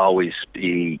 it'll always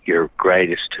be your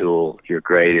greatest tool, your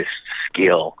greatest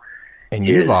skill. And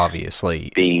you've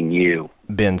obviously being you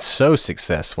been so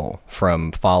successful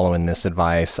from following this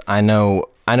advice. I know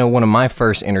one of my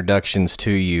first introductions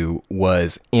to you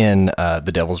was in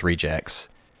The Devil's Rejects.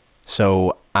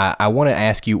 So I want to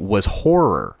ask you, was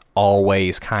horror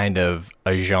always kind of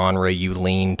a genre you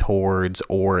lean towards,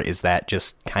 or is that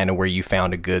just kind of where you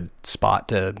found a good spot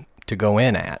to go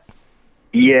in at?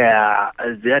 Yeah,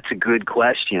 that's a good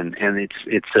question, and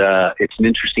it's an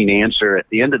interesting answer. At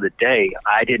the end of the day,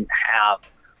 I didn't have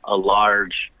a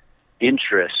large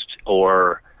interest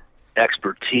or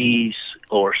expertise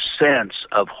or sense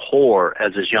of horror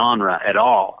as a genre at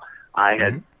all. I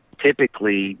had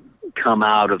typically come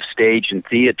out of stage and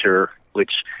theater,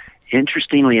 which,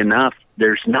 interestingly enough,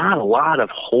 there's not a lot of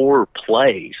horror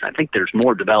plays. I think there's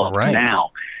more developed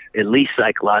now. at least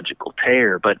psychological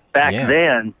terror. But back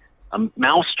then,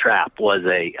 Mousetrap was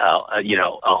a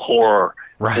horror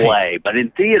play, but in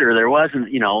theater there wasn't,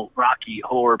 Rocky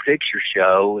Horror Picture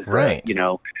Show,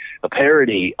 a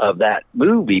parody of that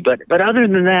movie. But other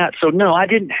than that, so no, I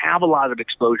didn't have a lot of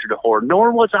exposure to horror,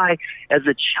 nor was I as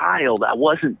a child. I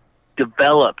wasn't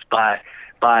developed by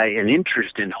an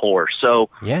interest in horror. So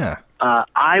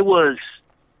I was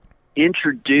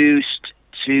introduced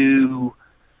to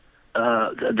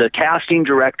the casting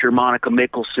director, Monica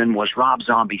Mickelson, was Rob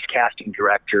Zombie's casting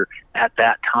director at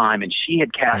that time, and she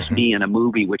had cast me in a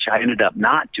movie which I ended up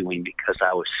not doing because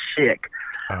I was sick.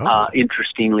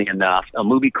 Interestingly enough, a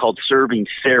movie called Serving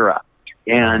Sarah.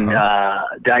 And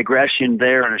digression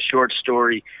there in a short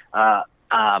story,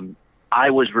 I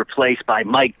was replaced by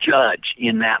Mike Judge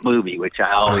in that movie, which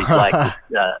I always like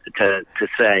to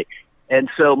say. And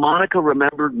so Monica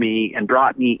remembered me and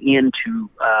brought me in to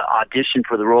audition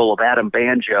for the role of Adam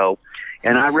Banjo.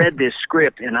 And I read this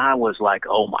script, and I was like,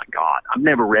 oh, my God, I've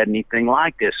never read anything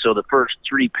like this. So the first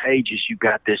 3 pages, you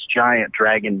got this giant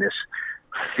dragging this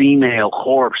female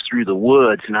corpse through the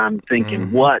woods, and I'm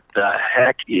thinking, what the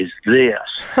heck is this?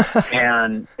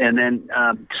 and then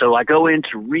so I go in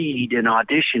to read and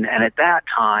audition, and at that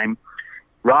time,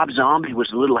 Rob Zombie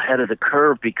was a little ahead of the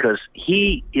curve because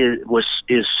he is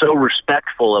so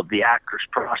respectful of the actor's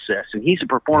process, and he's a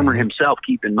performer himself,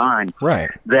 keep in mind,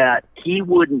 that he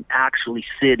wouldn't actually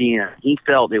sit in. He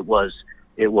felt it was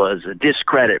a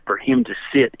discredit for him to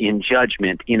sit in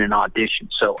judgment in an audition.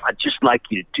 So I'd just like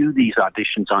you to do these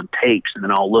auditions on tapes, and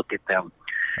then I'll look at them.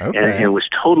 And it was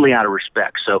totally out of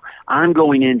respect. So I'm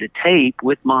going into tape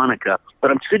with Monica,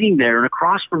 but I'm sitting there, and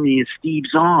across from me is Steve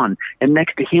Zahn, and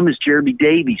next to him is Jeremy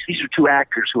Davies. These are 2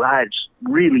 actors who I had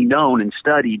really known and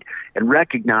studied and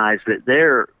recognized that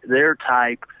their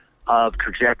type of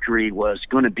trajectory was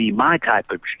going to be my type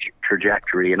of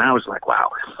trajectory. And I was like,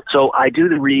 wow. So I do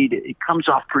the read. It comes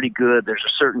off pretty good. There's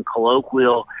a certain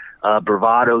colloquial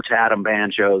bravado to Adam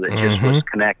Banjo that just was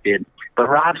connected. But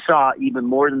Rob saw even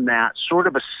more than that, sort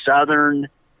of a Southern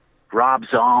Rob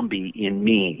Zombie in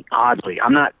me, oddly.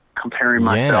 I'm not comparing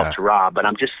myself to Rob, but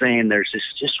I'm just saying there's this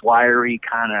just wiry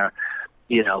kind of,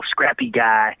 scrappy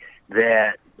guy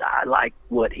that I like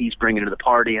what he's bringing to the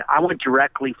party. I went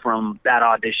directly from that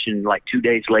audition like 2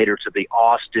 days later to the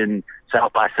Austin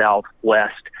South by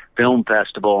Southwest Film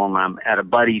Festival, and I'm at a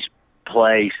buddy's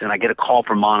place, and I get a call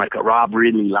from Monica. Rob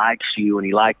really likes you, and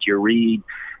he liked your read,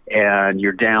 and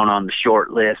you're down on the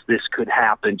short list. This could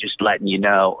happen, just letting you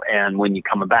know. And when you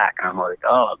coming back? And I'm like,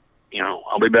 I'll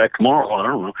be back tomorrow. I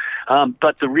don't know.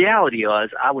 But the reality was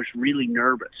I was really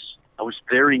nervous. I was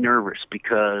very nervous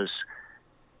because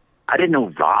I didn't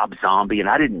know Rob Zombie, and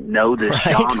I didn't know this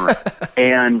genre.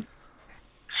 And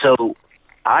so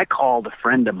I called a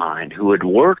friend of mine who had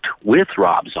worked with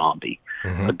Rob Zombie,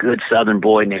 a good Southern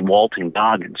boy named Walton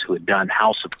Goggins, who had done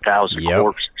House of a Thousand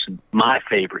Corpses. My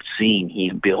favorite scene, he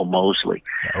and Bill Moseley,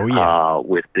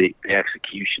 with the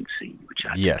execution scene, which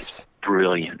I think is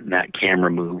brilliant, and that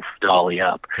camera move, dolly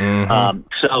up.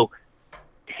 So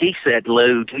he said,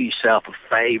 Lew, do yourself a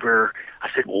favor. I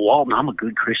said, well, Walton, I'm a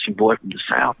good Christian boy from the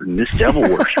South, and this devil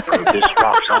worshiper, this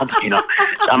Rob Zombie,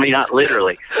 I mean, not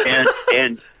literally.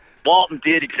 And Walton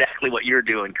did exactly what you're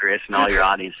doing, Kris, and all your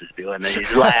audience is doing. And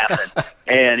he's laughing,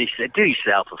 and he said, "Do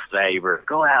yourself a favor.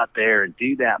 Go out there and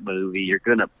do that movie. You're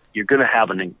gonna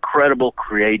have an incredible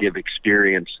creative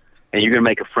experience, and you're gonna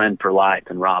make a friend for life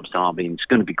in Rob Zombie, and it's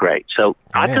gonna be great." So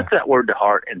I took that word to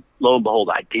heart, and lo and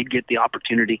behold, I did get the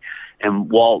opportunity.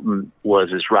 And Walton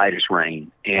was as right as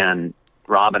rain, and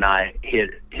Rob and I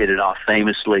hit it off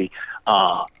famously.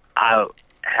 I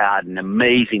had an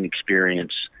amazing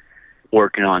experience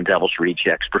working on Devil's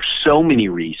Rejects for so many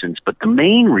reasons, but the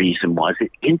main reason was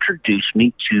it introduced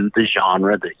me to the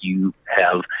genre that you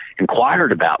have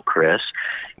inquired about, Kris.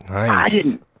 Nice. I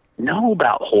didn't know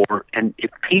about horror, and if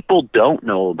people don't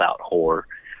know about horror,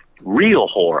 real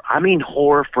horror, I mean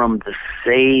horror from the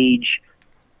sage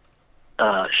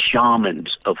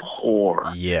shamans of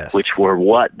horror, which were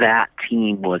what that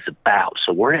team was about.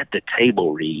 So we're at the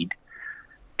table read,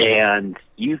 and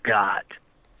you've got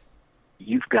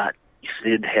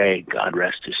Sid Haig, God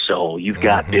rest his soul. You've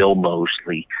got Bill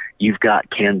Moseley. You've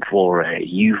got Ken Foray.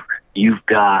 You've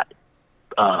got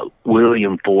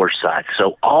William Forsythe.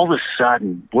 So all of a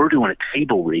sudden, we're doing a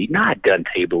table read. And I'd done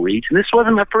table reads, and this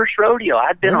wasn't my first rodeo.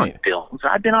 I'd been on films.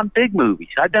 I'd been on big movies.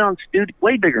 I'd been on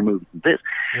way bigger movies than this.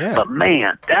 Yeah. But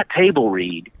man, that table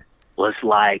read was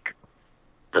like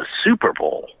the Super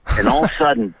Bowl. And all of a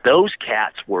sudden, those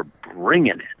cats were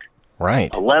bringing it.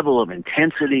 Right. A level of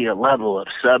intensity, a level of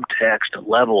subtext, a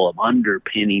level of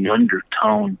underpinning,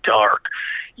 undertone, dark.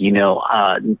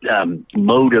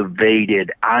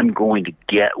 motivated. I'm going to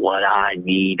get what I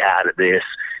need out of this.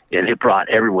 And it brought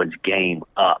everyone's game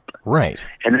up. Right.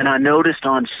 And then I noticed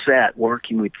on set,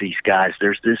 working with these guys,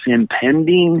 there's this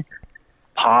impending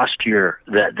posture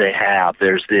that they have.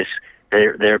 There's this,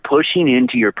 they're pushing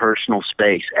into your personal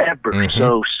space ever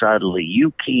so subtly.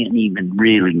 You can't even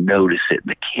really notice it.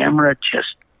 The camera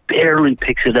just barely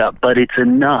picks it up, but it's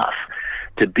enough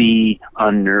to be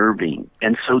unnerving.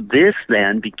 And so this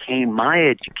then became my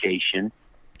education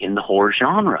in the horror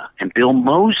genre. And Bill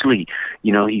Moseley,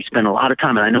 he spent a lot of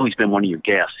time, and I know he's been one of your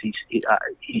guests. He's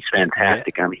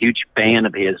fantastic. Yeah. I'm a huge fan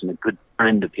of his and a good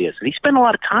friend of his. And he spent a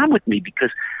lot of time with me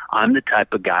because I'm the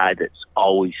type of guy that's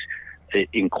always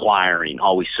inquiring,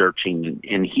 always searching.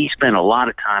 And he spent a lot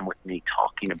of time with me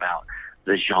talking about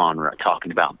the genre,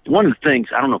 talking about one of the things,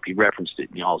 I don't know if he referenced it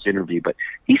in y'all's interview, but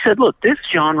he said, look, this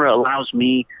genre allows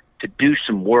me to do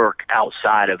some work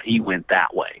outside of he went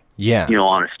that way. Yeah.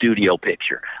 On a studio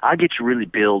picture. I get to really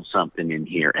build something in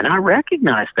here. And I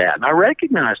recognized that. And I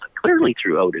recognized clearly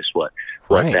through Otis what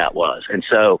that was. And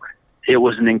so it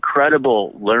was an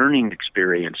incredible learning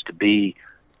experience to be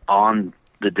on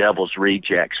the Devil's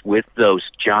Rejects with those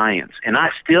giants. And I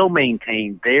still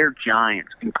maintain they're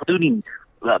giants, including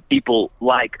people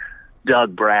like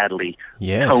Doug Bradley,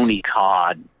 Tony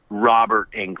Todd, Robert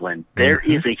Englund. There's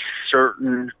a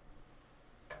certain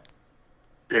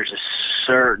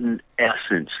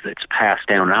essence that's passed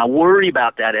down. And I worry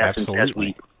about that essence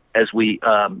as we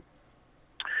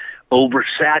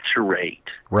oversaturate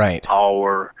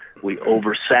we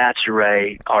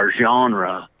oversaturate our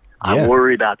genre. Yeah. I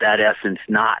worry about that essence,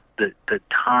 not the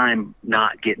time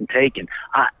not getting taken.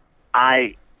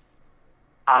 I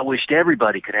wished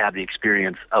everybody could have the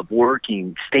experience of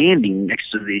standing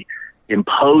next to the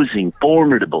imposing,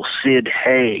 formidable Sid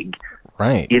Haig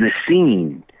in a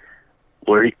scene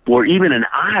where even an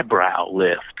eyebrow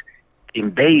lift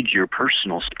invades your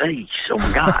personal space. Oh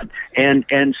my God.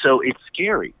 and so it's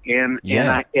scary. And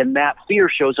that fear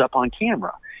shows up on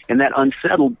camera, and that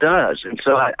unsettled does. And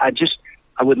so I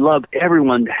would love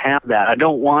everyone to have that. I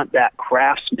don't want that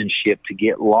craftsmanship to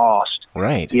get lost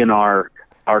in our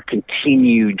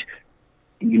continued,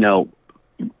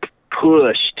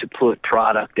 push to put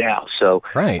product out. So,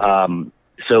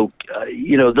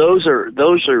 those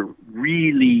are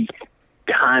really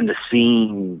behind the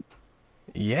scene,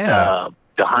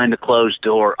 behind the closed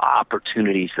door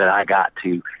opportunities that I got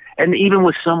to. And even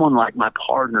with someone like my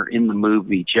partner in the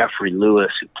movie, Jeffrey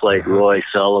Lewis, who played Roy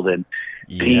Sullivan,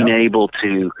 being able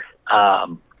to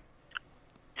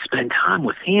spend time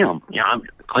with him. I'm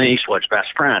Clint Eastwood's best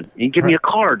friend. You give me a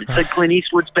card that said Clint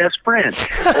Eastwood's best friend.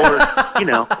 Or,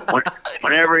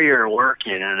 whenever you're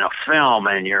working in a film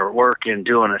and you're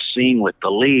doing a scene with the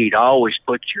lead, always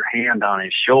put your hand on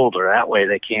his shoulder. That way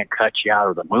they can't cut you out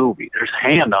of the movie. There's a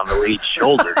hand on the lead's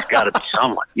shoulder. It's got to be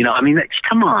someone.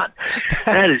 Come on.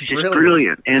 That is just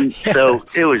brilliant. And so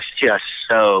it was just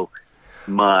so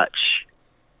much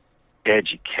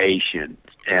education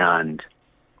and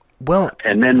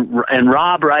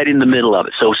Rob right in the middle of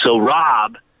it. So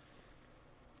Rob,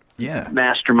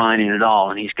 masterminding it all,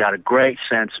 and he's got a great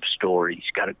sense of story. He's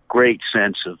got a great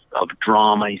sense of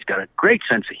drama. He's got a great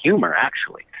sense of humor,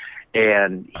 actually.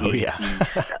 And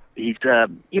it's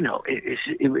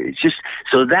just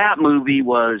so that movie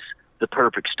was the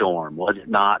perfect storm, was it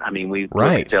not? I mean, we look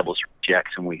at Devil's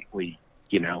Rejects and we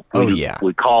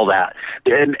call that.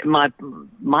 And my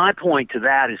point to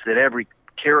that is that every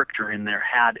character in there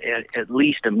had at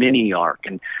least a mini arc,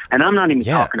 and I'm not even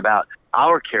talking about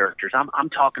our characters.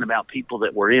 I'm talking about people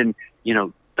that were in,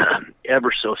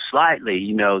 ever so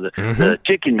slightly, the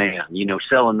chicken man,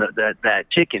 selling that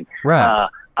chicken, TK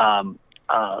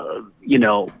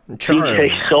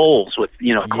Souls with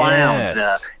clowns.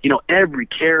 Every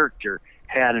character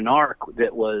had an arc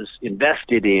that was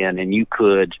invested in, and you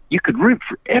could root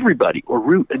for everybody or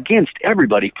root against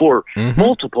everybody for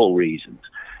multiple reasons.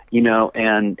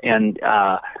 And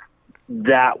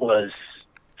that was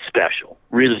special,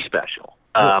 really special.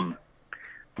 Well,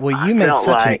 you made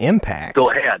such an impact. Go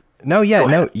ahead. No,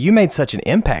 you made such an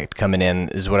impact coming in,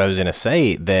 is what I was going to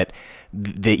say, that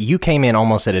you came in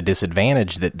almost at a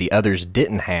disadvantage that the others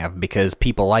didn't have, because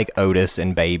people like Otis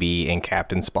and Baby and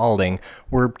Captain Spaulding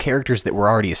were characters that were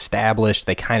already established.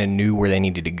 They kind of knew where they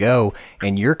needed to go,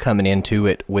 and you're coming into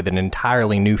it with an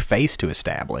entirely new face to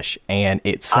establish, and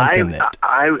it's something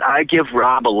I give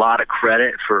Rob a lot of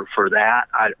credit for that.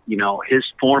 His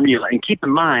formula, and keep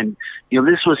in mind,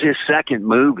 this was his second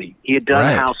movie. He had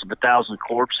done House of a Thousand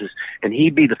Corpses and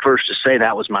he'd be the first to say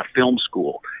that was my film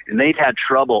school. And they'd had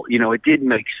trouble. You know, it didn't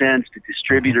make sense to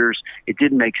distributors. It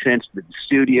didn't make sense to the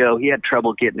studio. He had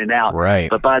trouble getting it out. Right.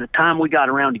 But by the time we got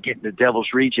around to getting the Devil's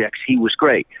Rejects, he was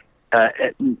great.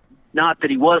 Not that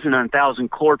he wasn't on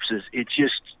 1,000 Corpses. It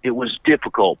was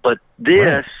difficult. But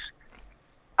this,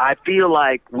 I feel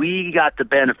like we got the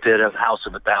benefit of House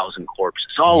of 1,000 Corpses.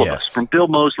 All of us, from Bill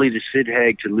Moseley to Sid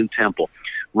Haig to Lew Temple.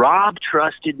 Rob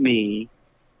trusted me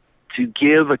to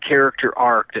give a character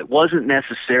arc that wasn't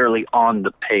necessarily on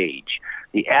the page.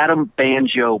 The Adam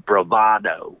Banjo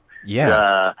bravado.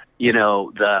 Yeah.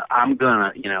 I'm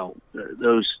gonna,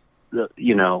 those.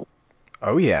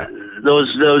 Oh yeah.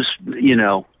 Those,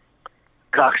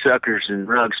 cocksuckers in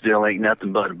Rugsville ain't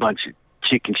nothing but a bunch of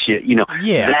chicken shit.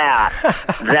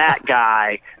 That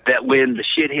guy that when the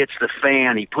shit hits the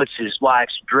fan, he puts his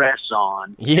wife's dress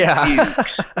on. Yeah.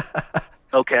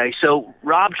 Okay, so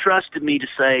Rob trusted me to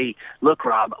say, look,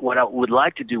 Rob, what I would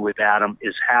like to do with Adam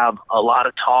is have a lot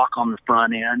of talk on the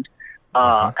front end,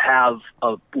 wear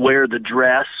the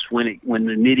dress when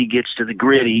the nitty gets to the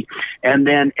gritty, and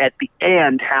then at the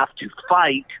end have to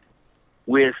fight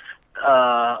with,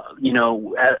 and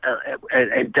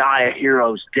die a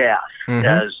hero's death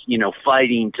as,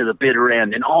 fighting to the bitter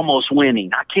end and almost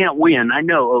winning. I can't win. I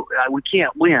know we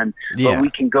can't win, but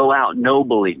we can go out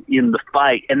nobly in the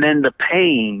fight. And then the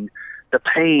pain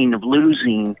of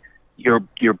losing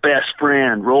your best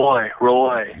friend, Roy,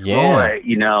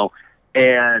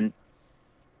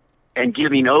 and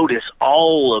giving Otis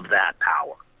all of that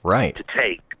power to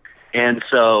take. And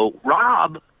so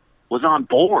Rob was on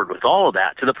board with all of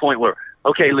that to the point where,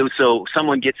 okay, Lou, so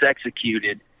someone gets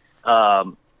executed,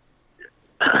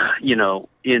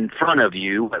 in front of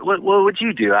you. What would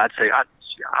you do? I'd say,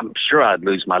 I'm sure I'd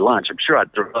lose my lunch. I'm sure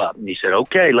I'd throw up. And he said,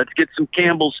 okay, let's get some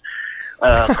Campbell's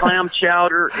clam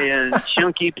chowder and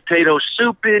chunky potato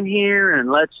soup in here, and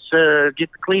let's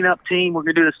get the cleanup team. We're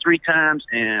going to do this 3 times,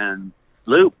 and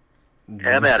Lou,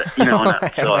 have at it. So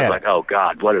I was like, oh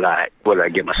God, what did I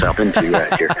get myself into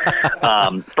right here?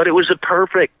 But it was a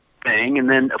perfect thing. And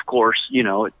then of course,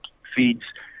 it feeds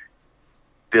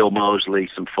Bill Moseley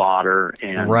some fodder,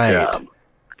 and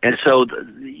and so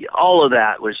all of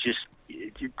that was just,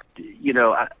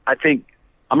 I think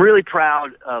I'm really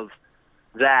proud of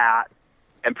that,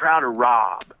 and proud of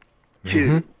Rob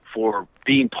too for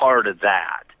being part of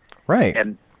that. Right.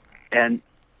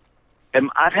 And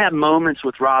I've had moments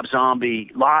with Rob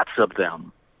Zombie, lots of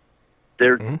them.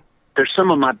 They're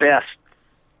some of my best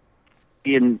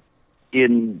in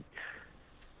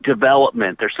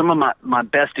development. They're some of my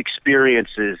best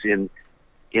experiences in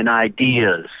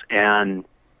ideas, and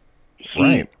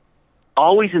he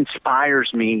always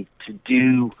inspires me to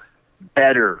do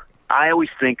better. I always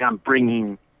think I'm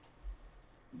bringing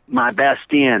my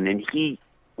best in, and he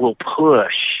will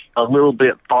push a little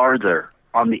bit farther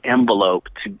on the envelope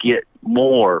to get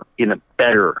more in a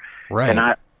better. Right. And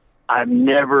I've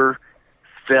never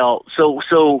felt so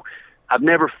I've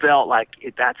never felt like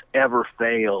that's ever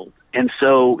failed. And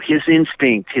so his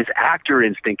instinct, his actor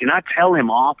instinct, and I tell him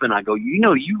often, I go,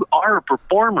 you are a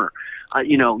performer.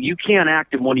 You can't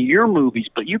act in one of your movies,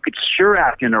 but you could sure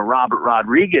act in a Robert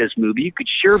Rodriguez movie. You could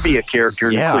sure be a character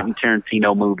in a Quentin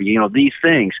Tarantino movie, these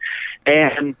things.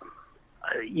 And,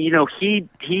 he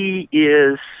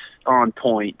is on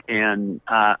point, and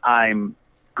I'm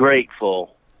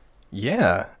grateful.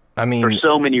 Yeah. I mean, for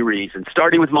so many reasons,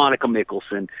 starting with Monica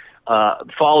Mickelson,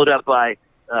 followed up by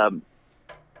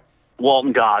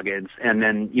Walton Goggins, and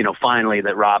then finally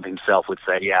that Rob himself would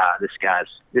say, "Yeah, this guy's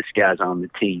on the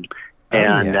team,"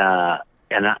 and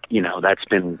that's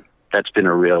been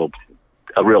a real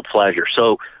pleasure.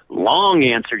 So, long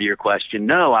answer to your question: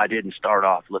 no, I didn't start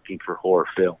off looking for horror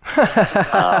film,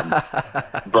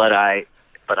 but I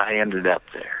ended up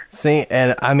there. See,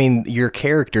 and I mean, your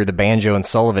character, the Banjo and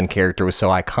Sullivan character, was so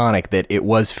iconic that it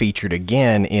was featured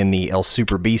again in the El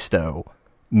Super Bisto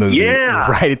movie. Yeah,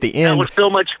 right at the end. That was so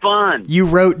much fun. You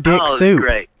wrote Dick Soup.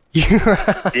 Great.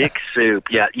 Dick Soup.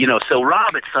 Yeah, so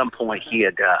Rob at some point he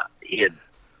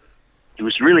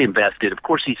was really invested. Of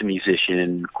course, he's a musician,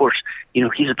 and of course,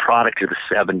 he's a product of the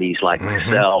 '70s, like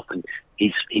myself, and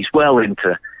he's well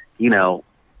into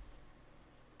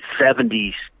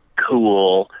 '70s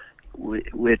cool,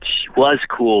 which was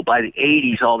cool. By the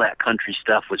 80s, all that country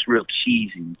stuff was real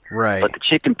cheesy. Right. But the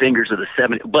chicken fingers of the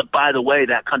 70s. But by the way,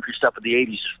 that country stuff of the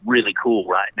 80s is really cool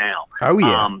right now. Oh,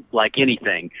 yeah. Like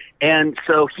anything. And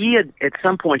so he had, at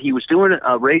some point, he was doing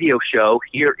a radio show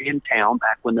here in town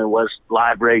back when there was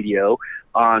live radio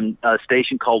on a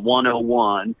station called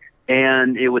 101.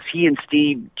 And it was he and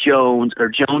Steve Jones, or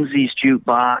Jonesy's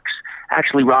Jukebox,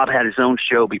 Actually, Rob had his own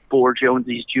show before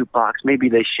Jonesy's Jukebox. Maybe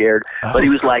they shared. But he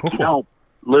was like, cool.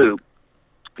 Lou,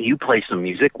 you play some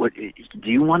music. What do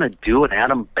you want to do an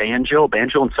Adam Banjo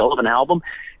and Sullivan album?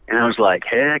 And I was like,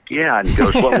 heck yeah. And he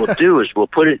goes, what we'll do is we'll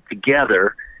put it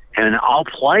together and I'll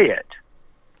play it.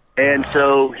 And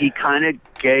so he kind of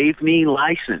gave me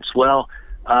license. Well,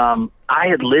 I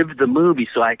had lived the movie,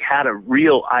 so I had a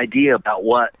real idea about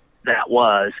what that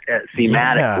was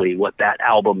thematically, what that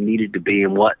album needed to be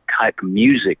and what type of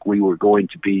music we were going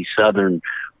to be, Southern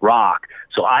rock.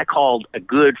 So I called a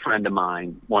good friend of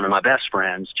mine, one of my best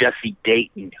friends, Jesse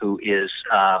Dayton, who is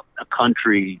a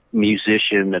country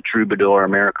musician, a troubadour,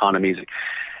 Americana music.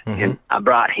 And I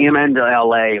brought him into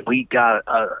L.A. We got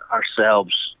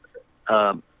ourselves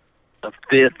a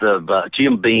fifth of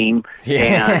Jim Beam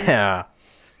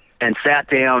and sat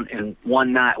down, and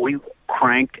one night we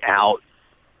cranked out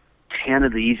 10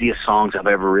 of the easiest songs I've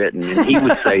ever written, and he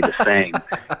would say the same.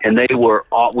 And they were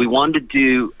all, we wanted to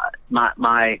do,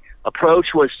 my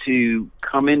approach was to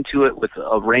come into it with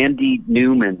a Randy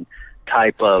Newman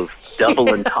type of double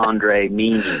entendre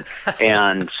meaning.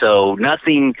 And so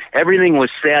everything was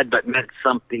said but meant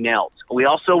something else. We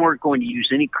also weren't going to use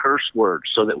any curse words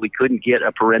so that we couldn't get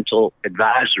a parental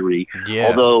advisory,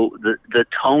 although the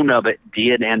tone of it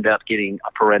did end up getting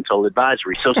a parental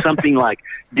advisory. So something like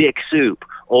Dick Soup,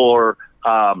 or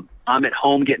I'm at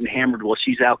home getting hammered while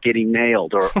she's out getting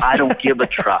nailed, or I don't give a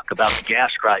truck about the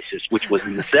gas crisis, which was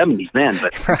in the 70s then,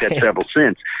 but we've had several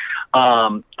since.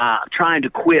 Trying to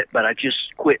quit, but I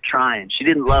just quit trying. She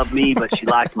didn't love me, but she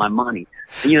liked my money.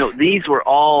 These were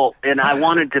all, and I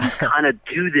wanted to kind of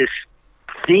do this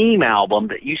theme album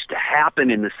that used to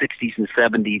happen in the 60s and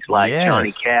 70s, like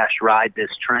Johnny Cash, Ride This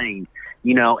Train,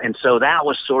 and so that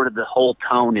was sort of the whole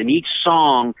tone. And each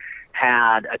song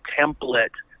had a template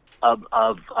of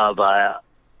a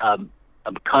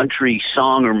country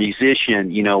song or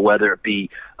musician, whether it be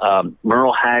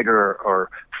Merle Haggard or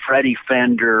Freddie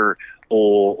Fender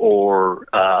or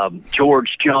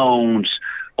George Jones,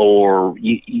 or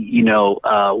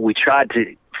we tried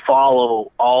to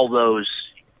follow all those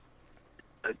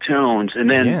tones, and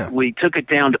then we took it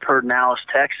down to Pedernales,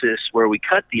 Texas, where we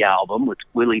cut the album with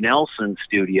Willie Nelson's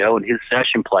studio and his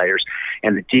session players,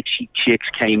 and the Ditchy Chicks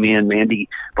came in. Mandy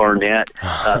Barnett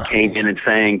came in and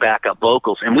sang backup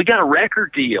vocals, and we got a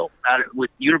record deal with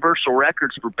Universal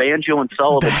Records for Banjo and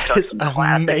Sullivan Custom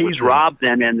Classic, which Rob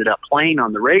then ended up playing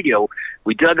on the radio.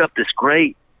 We dug up this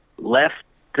great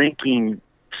left-thinking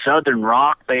Southern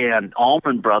rock band,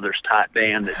 Allman Brothers type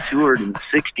band that toured in the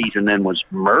 60s and then was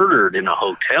murdered in a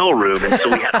hotel room. And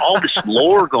so we had all this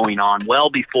lore going on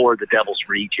well before the Devil's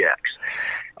Rejects.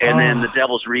 And then the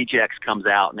Devil's Rejects comes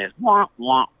out and it's wah,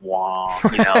 wah, wah,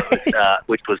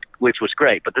 which was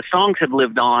great. But the songs have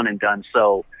lived on and done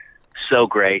so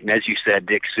great. And as you said,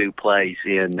 Dick Sue plays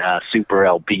in Super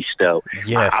El Bisto.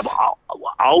 Yes. I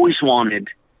always wanted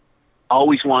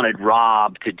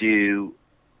Rob to do,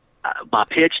 my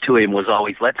pitch to him was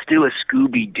always, let's do a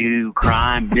Scooby-Doo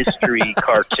crime mystery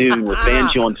cartoon with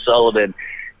Banjo and Sullivan,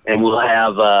 and we'll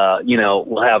have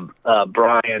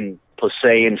Brian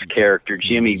Poseidon's character,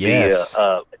 Jimmy, be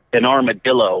an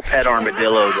armadillo, pet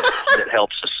armadillo that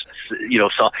helps us,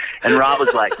 So, and Rob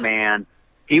was like, man,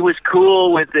 he was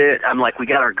cool with it. I'm like, we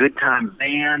got our Good Time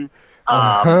van.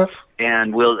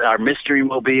 And our mystery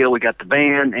mobile, we got the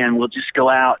band, and we'll just go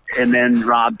out. And then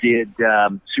Rob did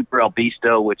Super El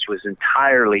Bisto, which was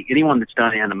entirely, anyone that's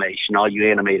done animation, all you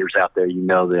animators out there, you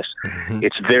know this.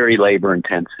 It's very labor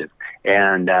intensive.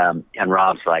 And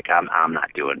Rob's like, I'm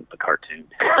not doing a cartoon.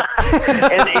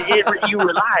 And you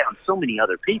rely on so many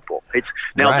other people.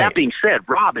 That being said,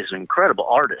 Rob is an incredible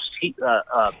artist. He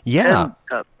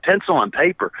pencil and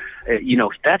paper,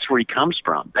 that's where he comes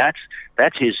from. That's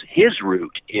his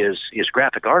root is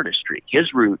graphic artistry.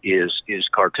 His root is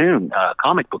cartoon,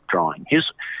 comic book drawing.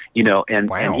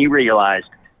 And he realized,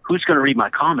 who's going to read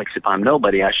my comics if I'm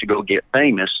nobody? I should go get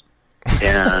famous.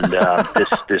 And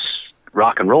this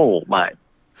rock and roll might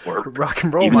work. Rock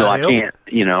and roll, even though I can't.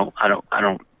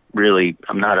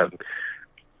 I'm not a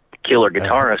killer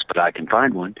guitarist, but I can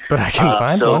find one.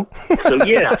 One. So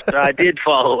yeah, I did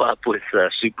follow up with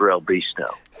Super El Bisto.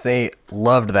 See,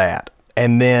 loved that.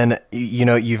 And then,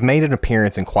 you've made an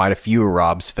appearance in quite a few of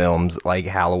Rob's films, like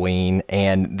Halloween,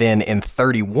 and then in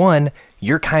 31,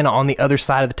 you're kind of on the other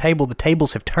side of the table. The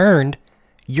tables have turned.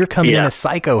 You're coming in as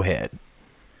Psycho Head.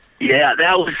 Yeah,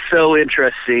 that was so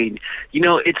interesting.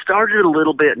 It started a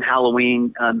little bit in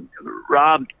Halloween.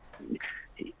 Rob,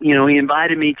 he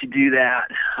invited me to do that.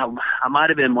 I might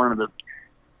have been one of the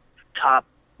top,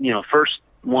 first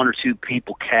one or two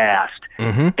people cast,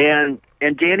 Mm-hmm.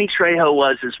 and Danny Trejo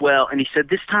was as well. And he said,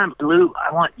 "This time, Lew,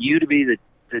 I want you to be the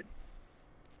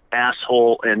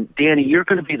asshole, and Danny, you're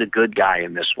going to be the good guy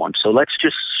in this one. So let's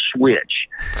just switch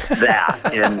that."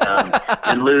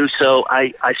 And Lew, so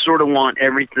I sort of want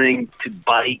everything to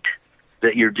bite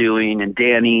that you're doing, and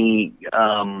Danny,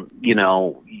 you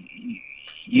know,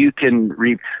 you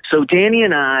can so Danny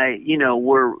and I, you know,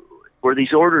 we're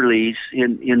these orderlies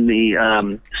in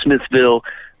the Smithville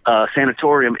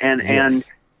sanatorium, and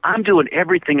I'm doing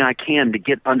everything I can to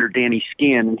get under Danny's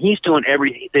skin, and he's doing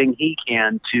everything he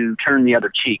can to turn the other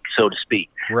cheek, so to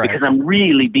speak, because I'm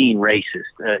really being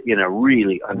racist in a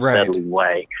really unsettling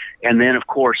way. And then, of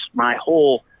course, my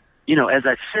whole, you know, as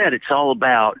I said, it's all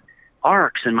about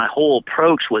arcs, and my whole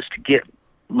approach was to get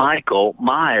Michael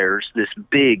Myers, this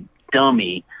big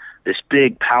dummy, this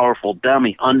big, powerful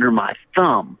dummy, under my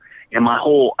thumb. And my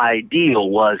whole ideal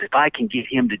was, if I can get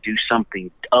him to do something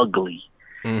ugly,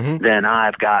 then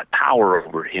I've got power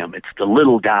over him. It's the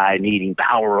little guy needing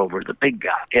power over the big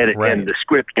guy. And the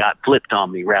script got flipped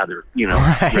on me rather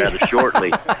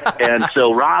shortly. And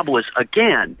so Rob was,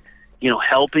 again, you know,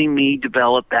 helping me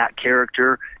develop that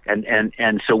character.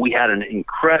 And so we had an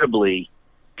incredibly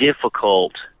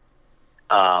difficult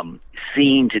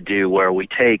scene to do where we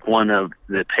take one of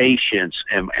the patients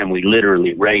and we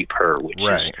literally rape her, which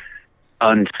is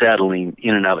unsettling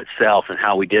in and of itself, and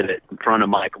how we did it in front of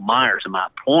Michael Myers. And my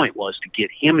point was to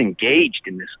get him engaged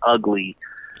in this ugly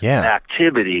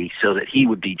activity so that he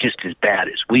would be just as bad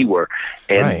as we were.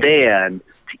 And then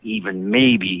to even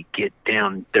maybe get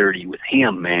down dirty with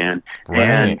him, man.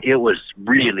 And it was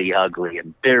really ugly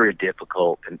and very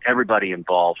difficult, and everybody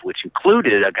involved, which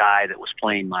included a guy that was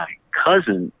playing my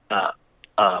cousin,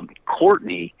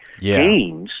 Courtney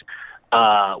Gaines,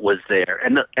 was there,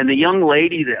 and the young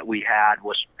lady that we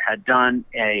had done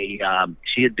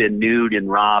she had been nude in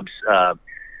Rob's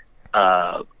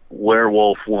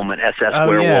werewolf woman,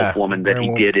 werewolf woman that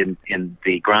he did in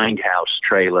the Grindhouse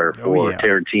trailer for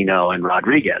Tarantino and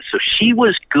Rodriguez. So she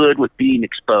was good with being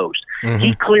exposed.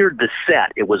 He cleared the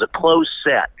set. It was a closed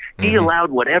set. He allowed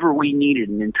whatever we needed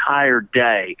an entire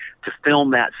day to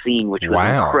film that scene, which was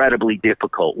incredibly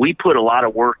difficult. We put a lot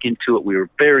of work into it. We were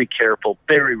very careful,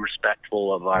 very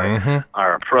respectful of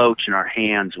our approach and our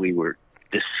hands. We were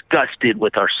disgusted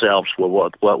with ourselves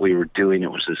with what we were doing.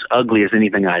 It was as ugly as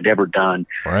anything I'd ever done,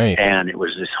 and it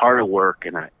was just hard work.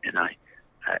 And I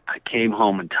came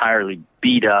home entirely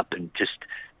beat up and just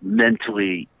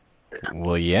mentally,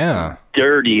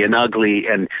 dirty and ugly.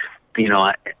 And you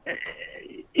know,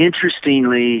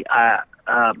 interestingly,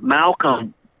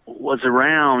 Malcolm was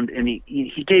around, and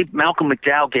Malcolm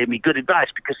McDowell gave me good advice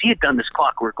because he had done this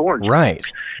Clockwork Orange.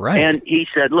 Right. And he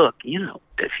said, look, you know,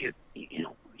 if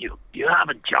you have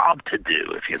a job to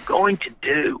do. If you're going to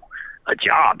do a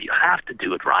job, you have to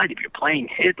do it right. If you're playing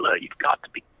Hitler, you've got to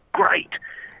be great.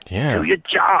 Do your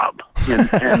job.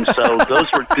 And so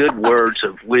those were good words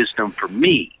of wisdom for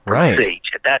me,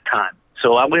 Sage, at that time.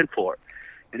 So I went for it.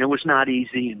 And it was not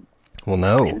easy.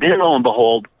 And then, lo and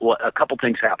behold, a couple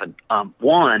things happened.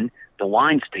 One, the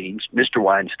Weinsteins, Mr.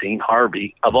 Weinstein,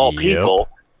 Harvey, of all people,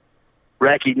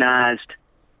 recognized,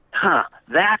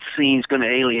 that scene's going to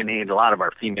alienate a lot of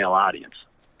our female audience.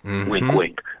 Wink,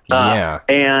 wink.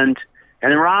 And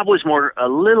then Rob was a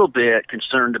little bit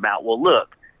concerned about, well,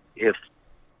 look, if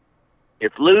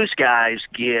Lew's guys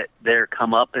get their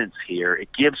comeuppance here, it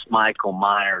gives Michael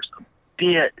Myers a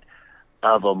bit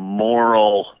of a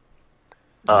moral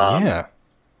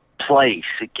place.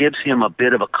 It gives him a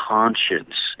bit of a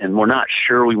conscience, and we're not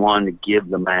sure we wanted to give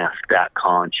the mask that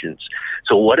conscience.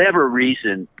 So whatever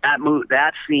reason,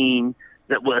 that scene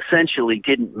that essentially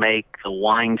didn't make the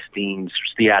Weinstein's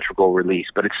theatrical release,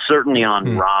 but it's certainly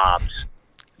on Rob's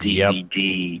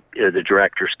DVD, the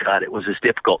director's cut. It was as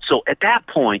difficult. So at that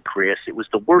point, Kris, it was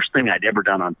the worst thing I'd ever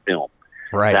done on film.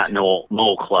 That Noel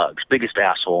Cluggs, biggest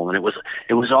asshole, and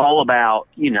it was all about,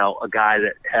 you know, a guy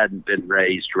that hadn't been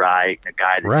raised right, a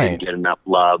guy that didn't get enough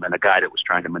love, and a guy that was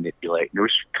trying to manipulate. And it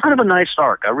was kind of a nice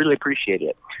arc. I really appreciate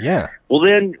it. Well,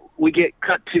 then we get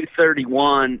cut to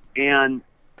 31, and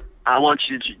I want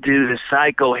you to do the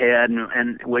Psycho Head,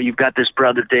 and well, you've got this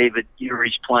brother David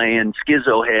Urich playing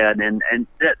Schizo Head, and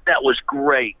that was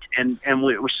great, and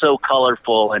it was so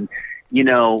colorful, and you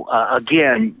know,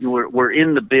 again, we're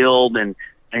in the build, and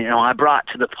you know, I brought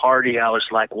to the party, I was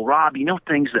like, well, Rob, you know,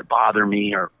 things that bother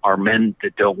me are men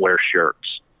that don't wear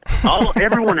shirts.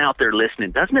 Everyone out there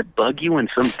listening, doesn't it bug you when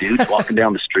some dude's walking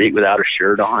down the street without a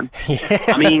shirt on?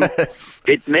 I mean,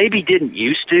 it maybe didn't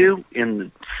used to in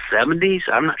the 70s.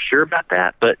 I'm not sure about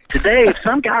that. But today, if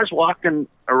some guy's walking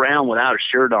around without a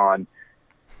shirt on,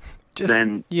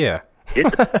 then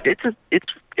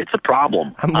it's a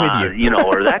problem. I'm with you.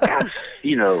 Or that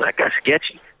guy's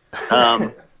sketchy.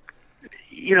 I'm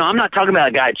not talking about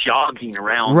a guy jogging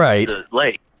around the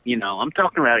lake. I'm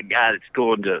talking about a guy that's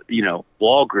going to,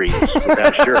 Walgreens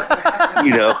without a shirt,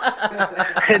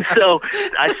 And so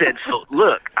I said, so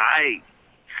look, I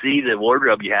see the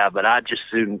wardrobe you have, but I'd just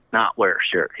soon not wear a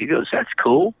shirt. He goes, that's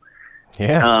cool.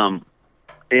 Yeah.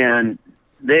 And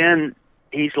then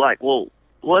he's like, well,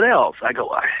 what else? I go,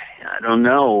 I don't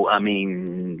know. I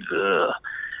mean,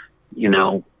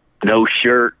 no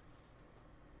shirt.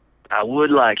 I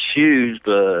would like shoes,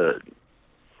 but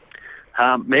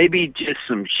maybe just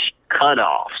some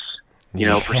cutoffs,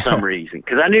 for some reason.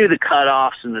 Because I knew the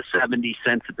cutoffs and the 70s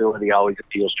sensibility always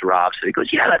appeals to Rob. So he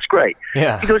goes, yeah, that's great.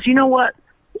 Yeah. He goes, you know what?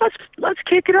 Let's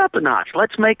kick it up a notch.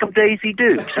 Let's make them Daisy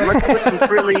Dukes, and let's put some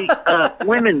frilly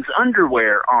women's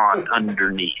underwear on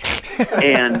underneath,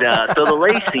 and so the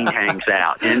lacing hangs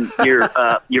out, and your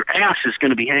ass is going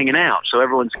to be hanging out. So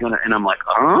everyone's going to, and I'm like,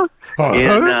 huh?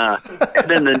 And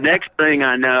then the next thing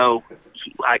I know,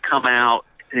 I come out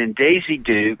in Daisy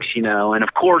Dukes, and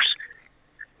of course,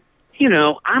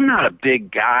 I'm not a big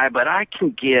guy, but I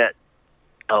can get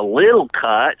a little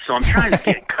cut, so I'm trying to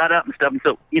get cut up and stuff, and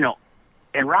so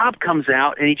and Rob comes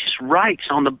out and he just writes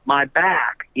on my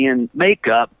back in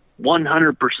makeup,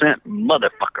 100%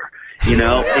 motherfucker,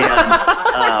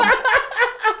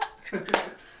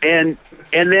 and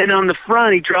then on the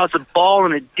front he draws a ball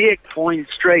and a dick pointed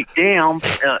straight down,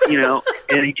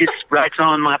 and he just writes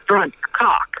on my front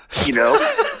cock,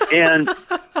 and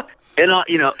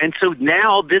so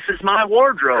now this is my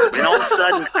wardrobe, and all of a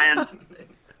sudden,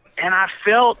 and I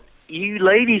felt, you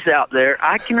ladies out there,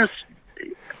 I can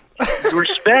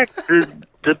respect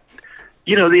the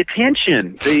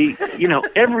attention,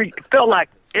 it felt like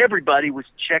everybody was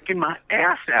checking my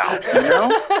ass out,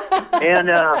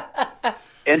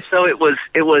 and so it was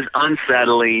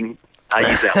unsettling. I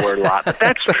use that word a lot, but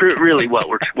that's really what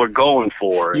we're going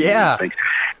for. Yeah.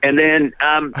 And then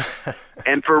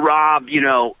and for Rob,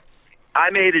 I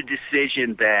made a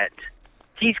decision that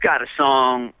he's got a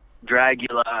song,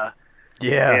 Dragula.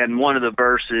 Yeah. And one of the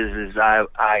verses is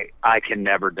I can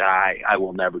never die. I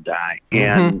will never die.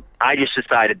 And I just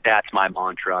decided that's my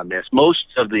mantra on this. Most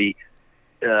of the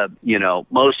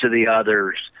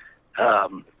others,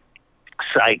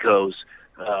 psychos,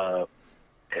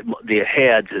 the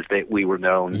heads as we were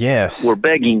known, yes, were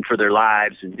begging for their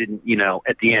lives and didn't,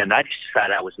 at the end, I just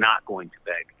decided I was not going to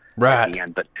beg. Right. At the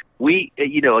end. But we,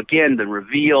 again, the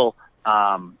reveal,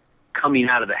 coming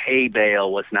out of the hay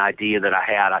bale was an idea that I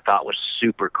had. I thought was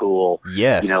super cool.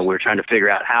 Yes. We were trying to figure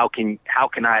out how can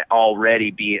I already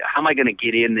be, how am I going to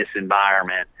get in this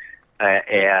environment?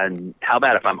 And how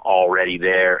about if I'm already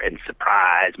there and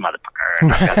surprise, motherfucker,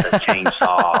 and I've got the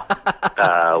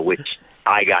chainsaw, which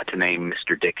I got to name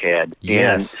Mr. Dickhead.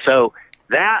 Yes. And so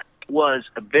that was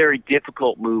a very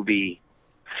difficult movie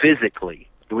physically.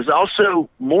 It was also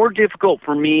more difficult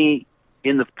for me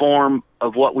in the form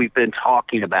of what we've been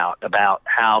talking about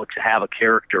how to have a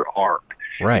character arc.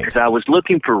 Right. Because I was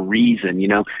looking for reason,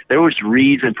 there was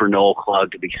reason for Noel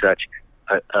Klug to be such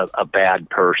a bad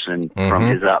person from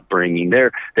his upbringing.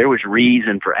 There was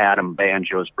reason for Adam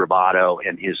Banjo's bravado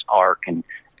and his arc and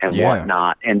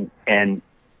whatnot. And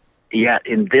yet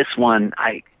in this one,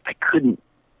 I couldn't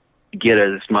get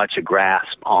as much a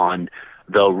grasp on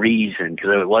the reason, because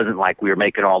it wasn't like we were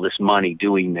making all this money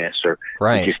doing this, or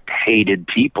right. we just hated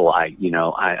people. I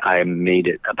made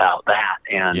it about that,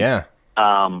 and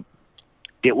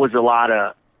it was a lot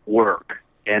of work,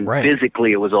 and right.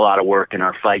 physically it was a lot of work in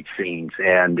our fight scenes,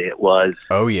 and it was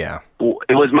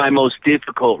it was my most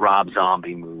difficult Rob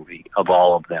Zombie movie of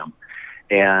all of them.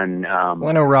 And well,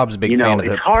 I know Rob's a big fan of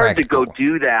the it's hard practical. to go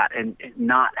do that and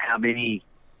not have any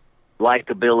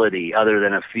likability other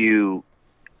than a few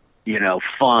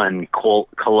fun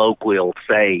colloquial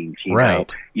sayings.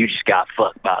 Right. You just got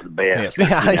fucked by the best.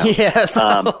 Yes. Yes.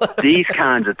 These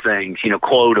kinds of things,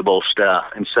 quotable stuff.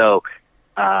 And so,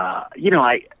 I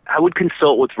would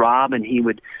consult with Rob, and he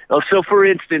would. Oh, so for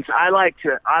instance, I like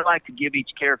to give each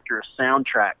character a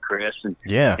soundtrack, Kris, and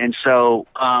yeah. And so,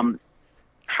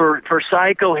 for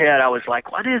Psycho Head, I was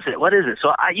like, what is it? What is it?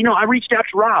 So I reached out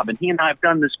to Rob, and he and I have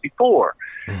done this before,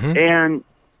 and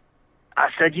I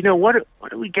said, what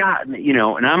do we got? And,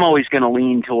 and I'm always going to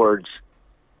lean towards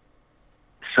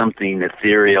something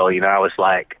ethereal. I was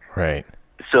like, right.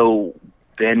 So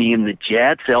Benny and the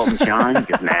Jets, Elton John? He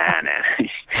goes, nah.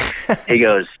 He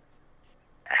goes,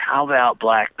 how about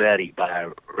Black Betty by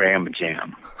Ram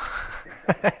Jam?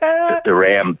 the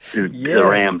Ram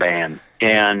band.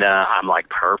 And I'm like,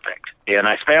 perfect. And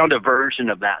I found a version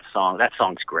of that song. That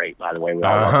song's great, by the way. We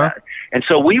all love that. And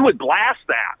so we would blast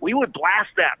that. We would blast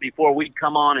that before we'd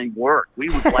come on and work. We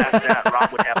would blast that.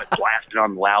 Rob would have it blasted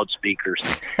on loudspeakers,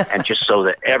 and just so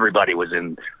that everybody was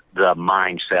in the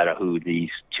mindset of who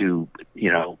these two,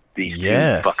 these two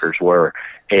fuckers were.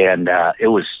 And it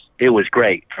was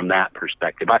great from that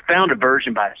perspective. I found a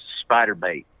version by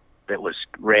Spiderbait that was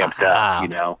ramped up,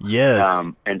 Yes.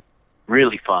 And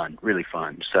really fun.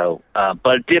 So,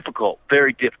 but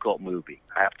very difficult movie,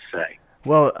 I have to say.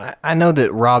 Well, I know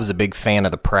that Rob's a big fan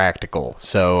of the practical,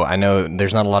 so I know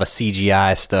there's not a lot of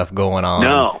CGI stuff going on.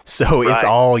 No. So it's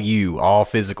all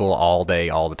physical, all day,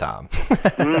 all the time.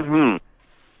 Mm-hmm.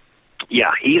 Yeah,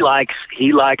 he likes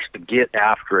to get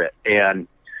after it. And,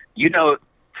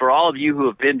 for all of you who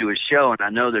have been to his show, and I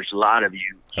know there's a lot of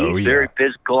you, he's very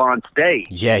physical on stage.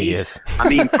 Yeah, he is. I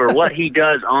mean, for what he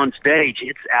does on stage,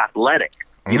 it's athletic.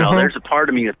 There's a part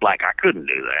of me that's like, I couldn't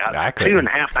do that. I couldn't.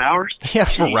 2.5 hours? Yeah,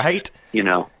 right?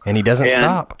 And he doesn't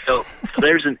stop. So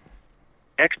there's an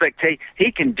expectation.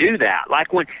 He can do that.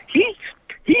 Like when he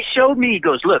showed me, he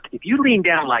goes, look, if you lean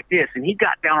down like this, and he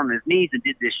got down on his knees and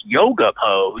did this yoga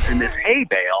pose in this hay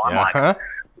bale, I'm like,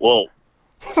 well,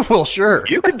 well, sure.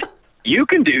 You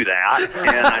can do that,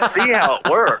 and I see how it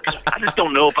works. I just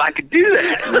don't know if I could do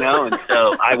that, And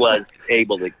so I was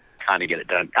able to kind of get it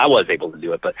done. I was able to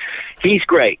do it, but he's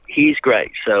great.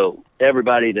 So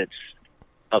everybody that's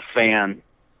a fan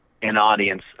and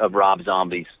audience of Rob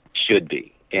Zombies should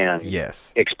be, and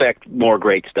expect more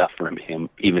great stuff from him,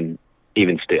 even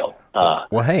still.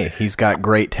 Well, hey, he's got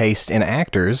great taste in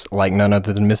actors like none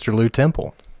other than Mr. Lew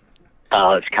Temple.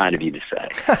 Oh, it's kind of you to say.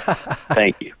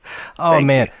 Thank you.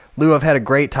 Man. Lew, I've had a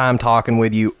great time talking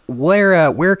with you.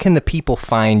 Where can the people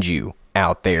find you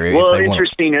out there? Well,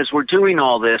 interesting as we're doing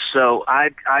all this, so I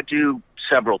do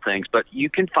several things, but you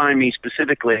can find me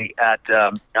specifically at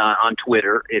on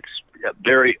Twitter. It's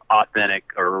very authentic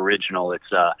or original.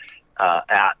 It's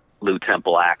at Lew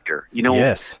Temple Actor.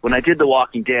 When I did The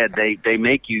Walking Dead, they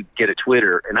make you get a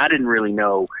Twitter, and I didn't really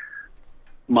know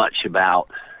much about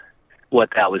what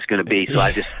that was going to be, so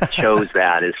I just chose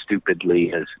that as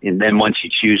stupidly as. And then once you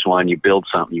choose one, you build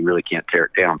something, you really can't tear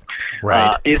it down.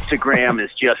 Right. Instagram is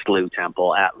just Lew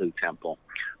Temple, at Lew Temple.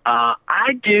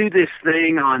 I do this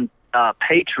thing on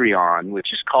Patreon,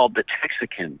 which is called The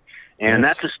Texican, and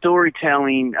that's a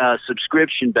storytelling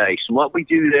subscription base. And what we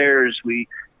do there is we,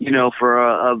 for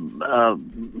a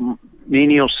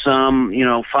menial sum,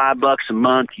 $5 a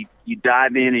month, you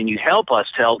dive in and you help us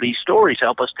tell these stories,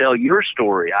 help us tell your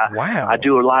story. I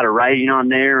do a lot of writing on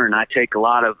there, and I take a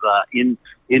lot of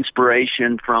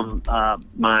inspiration from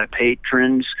my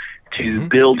patrons to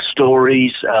build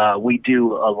stories. We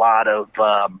do a lot of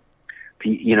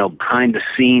behind the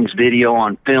scenes video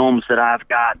on films that I've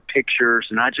got, pictures,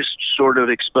 and I just sort of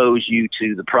expose you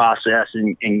to the process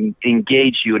and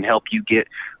engage you and help you get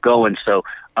going. So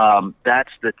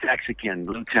that's The Texican,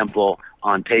 Lew Temple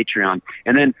on Patreon.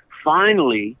 And then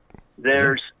finally,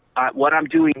 there's what I'm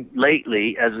doing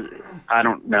lately as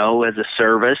a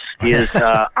service is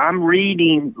I'm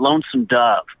reading Lonesome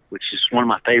Dove, which is one of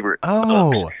my favorite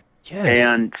books. Yes.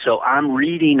 And so I'm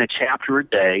reading a chapter a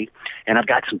day, and I've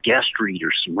got some guest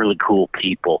readers, some really cool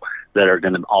people that are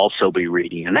going to also be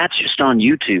reading. And that's just on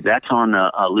YouTube. That's on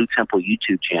a Lew Temple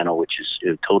YouTube channel, which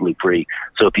is totally free.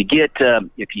 So if you get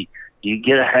you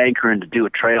get a hankering to do a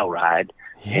trail ride,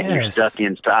 and you're stuck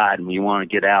inside, and you want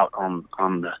to get out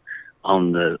on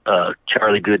the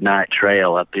Charlie Goodnight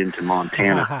Trail up into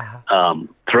Montana,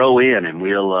 throw in, and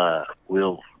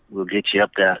we'll get you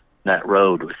up that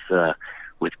road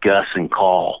with Gus and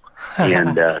Call,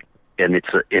 and it's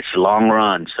a long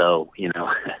run, so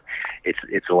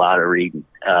it's a lot of reading,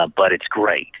 but it's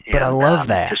great. But I love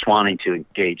that. Just wanting to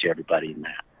engage everybody in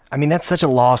that. I mean, that's such a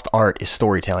lost art, is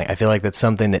storytelling. I feel like that's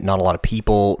something that not a lot of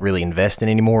people really invest in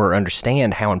anymore or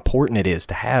understand how important it is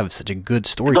to have such a good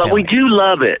storytelling. But we do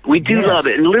love it. We do love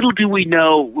it. And little do we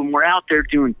know, when we're out there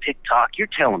doing TikTok, you're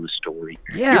telling a story.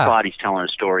 Yeah. Your body's telling a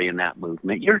story in that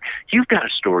movement. You've got a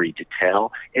story to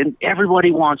tell, and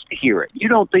everybody wants to hear it. You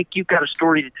don't think you've got a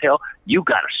story to tell? You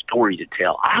got a story to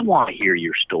tell. I want to hear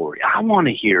your story. I want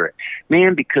to hear it,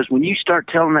 man, because when you start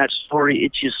telling that story,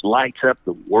 it just lights up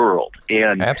the world.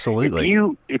 And absolutely,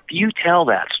 if you tell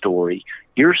that story,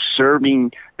 you're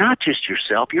serving not just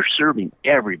yourself, you're serving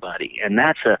everybody, and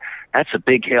that's a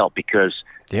big help because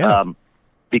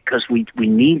we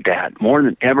need that more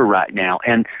than ever right now.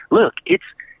 And look, it's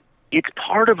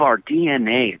part of our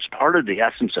DNA. It's part of the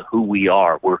essence of who we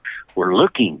are. We're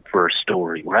looking for a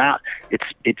story. We're out.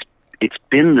 It's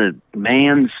been the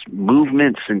man's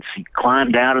movement since he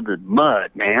climbed out of the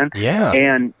mud, man. Yeah.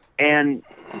 And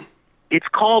it's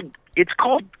called it's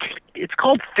called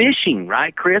fishing,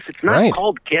 right, Kris? It's not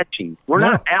called catching. We're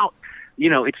not out.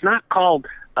 It's not called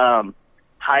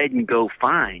hide and go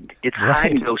find. It's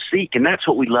hide and go seek, and that's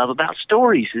what we love about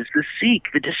stories: is the seek,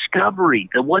 the discovery,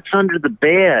 the what's under the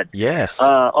bed. Yes.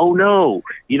 Oh no,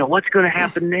 what's going to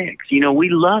happen next? We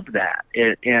love that,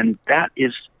 and that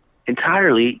is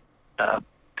entirely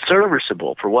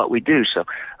serviceable for what we do. So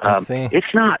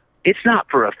it's not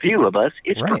for a few of us.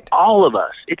 It's for all of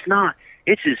us. It's not.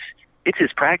 It's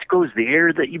as practical as the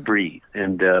air that you breathe.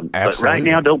 And but right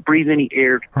now, don't breathe any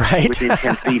air within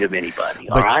 10 feet of anybody.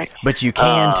 All right. But you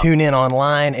can tune in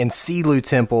online and see Lew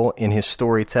Temple in his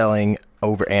storytelling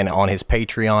over and on his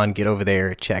Patreon. Get over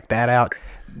there, check that out.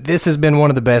 This has been one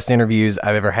of the best interviews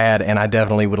I've ever had, and I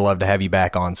definitely would love to have you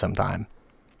back on sometime.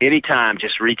 Anytime,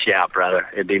 just reach out, brother.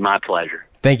 It'd be my pleasure.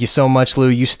 Thank you so much, Lew.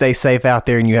 You stay safe out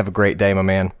there, and you have a great day, my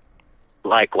man.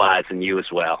 Likewise, and you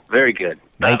as well. Very good.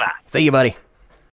 Bye-bye. See you, buddy.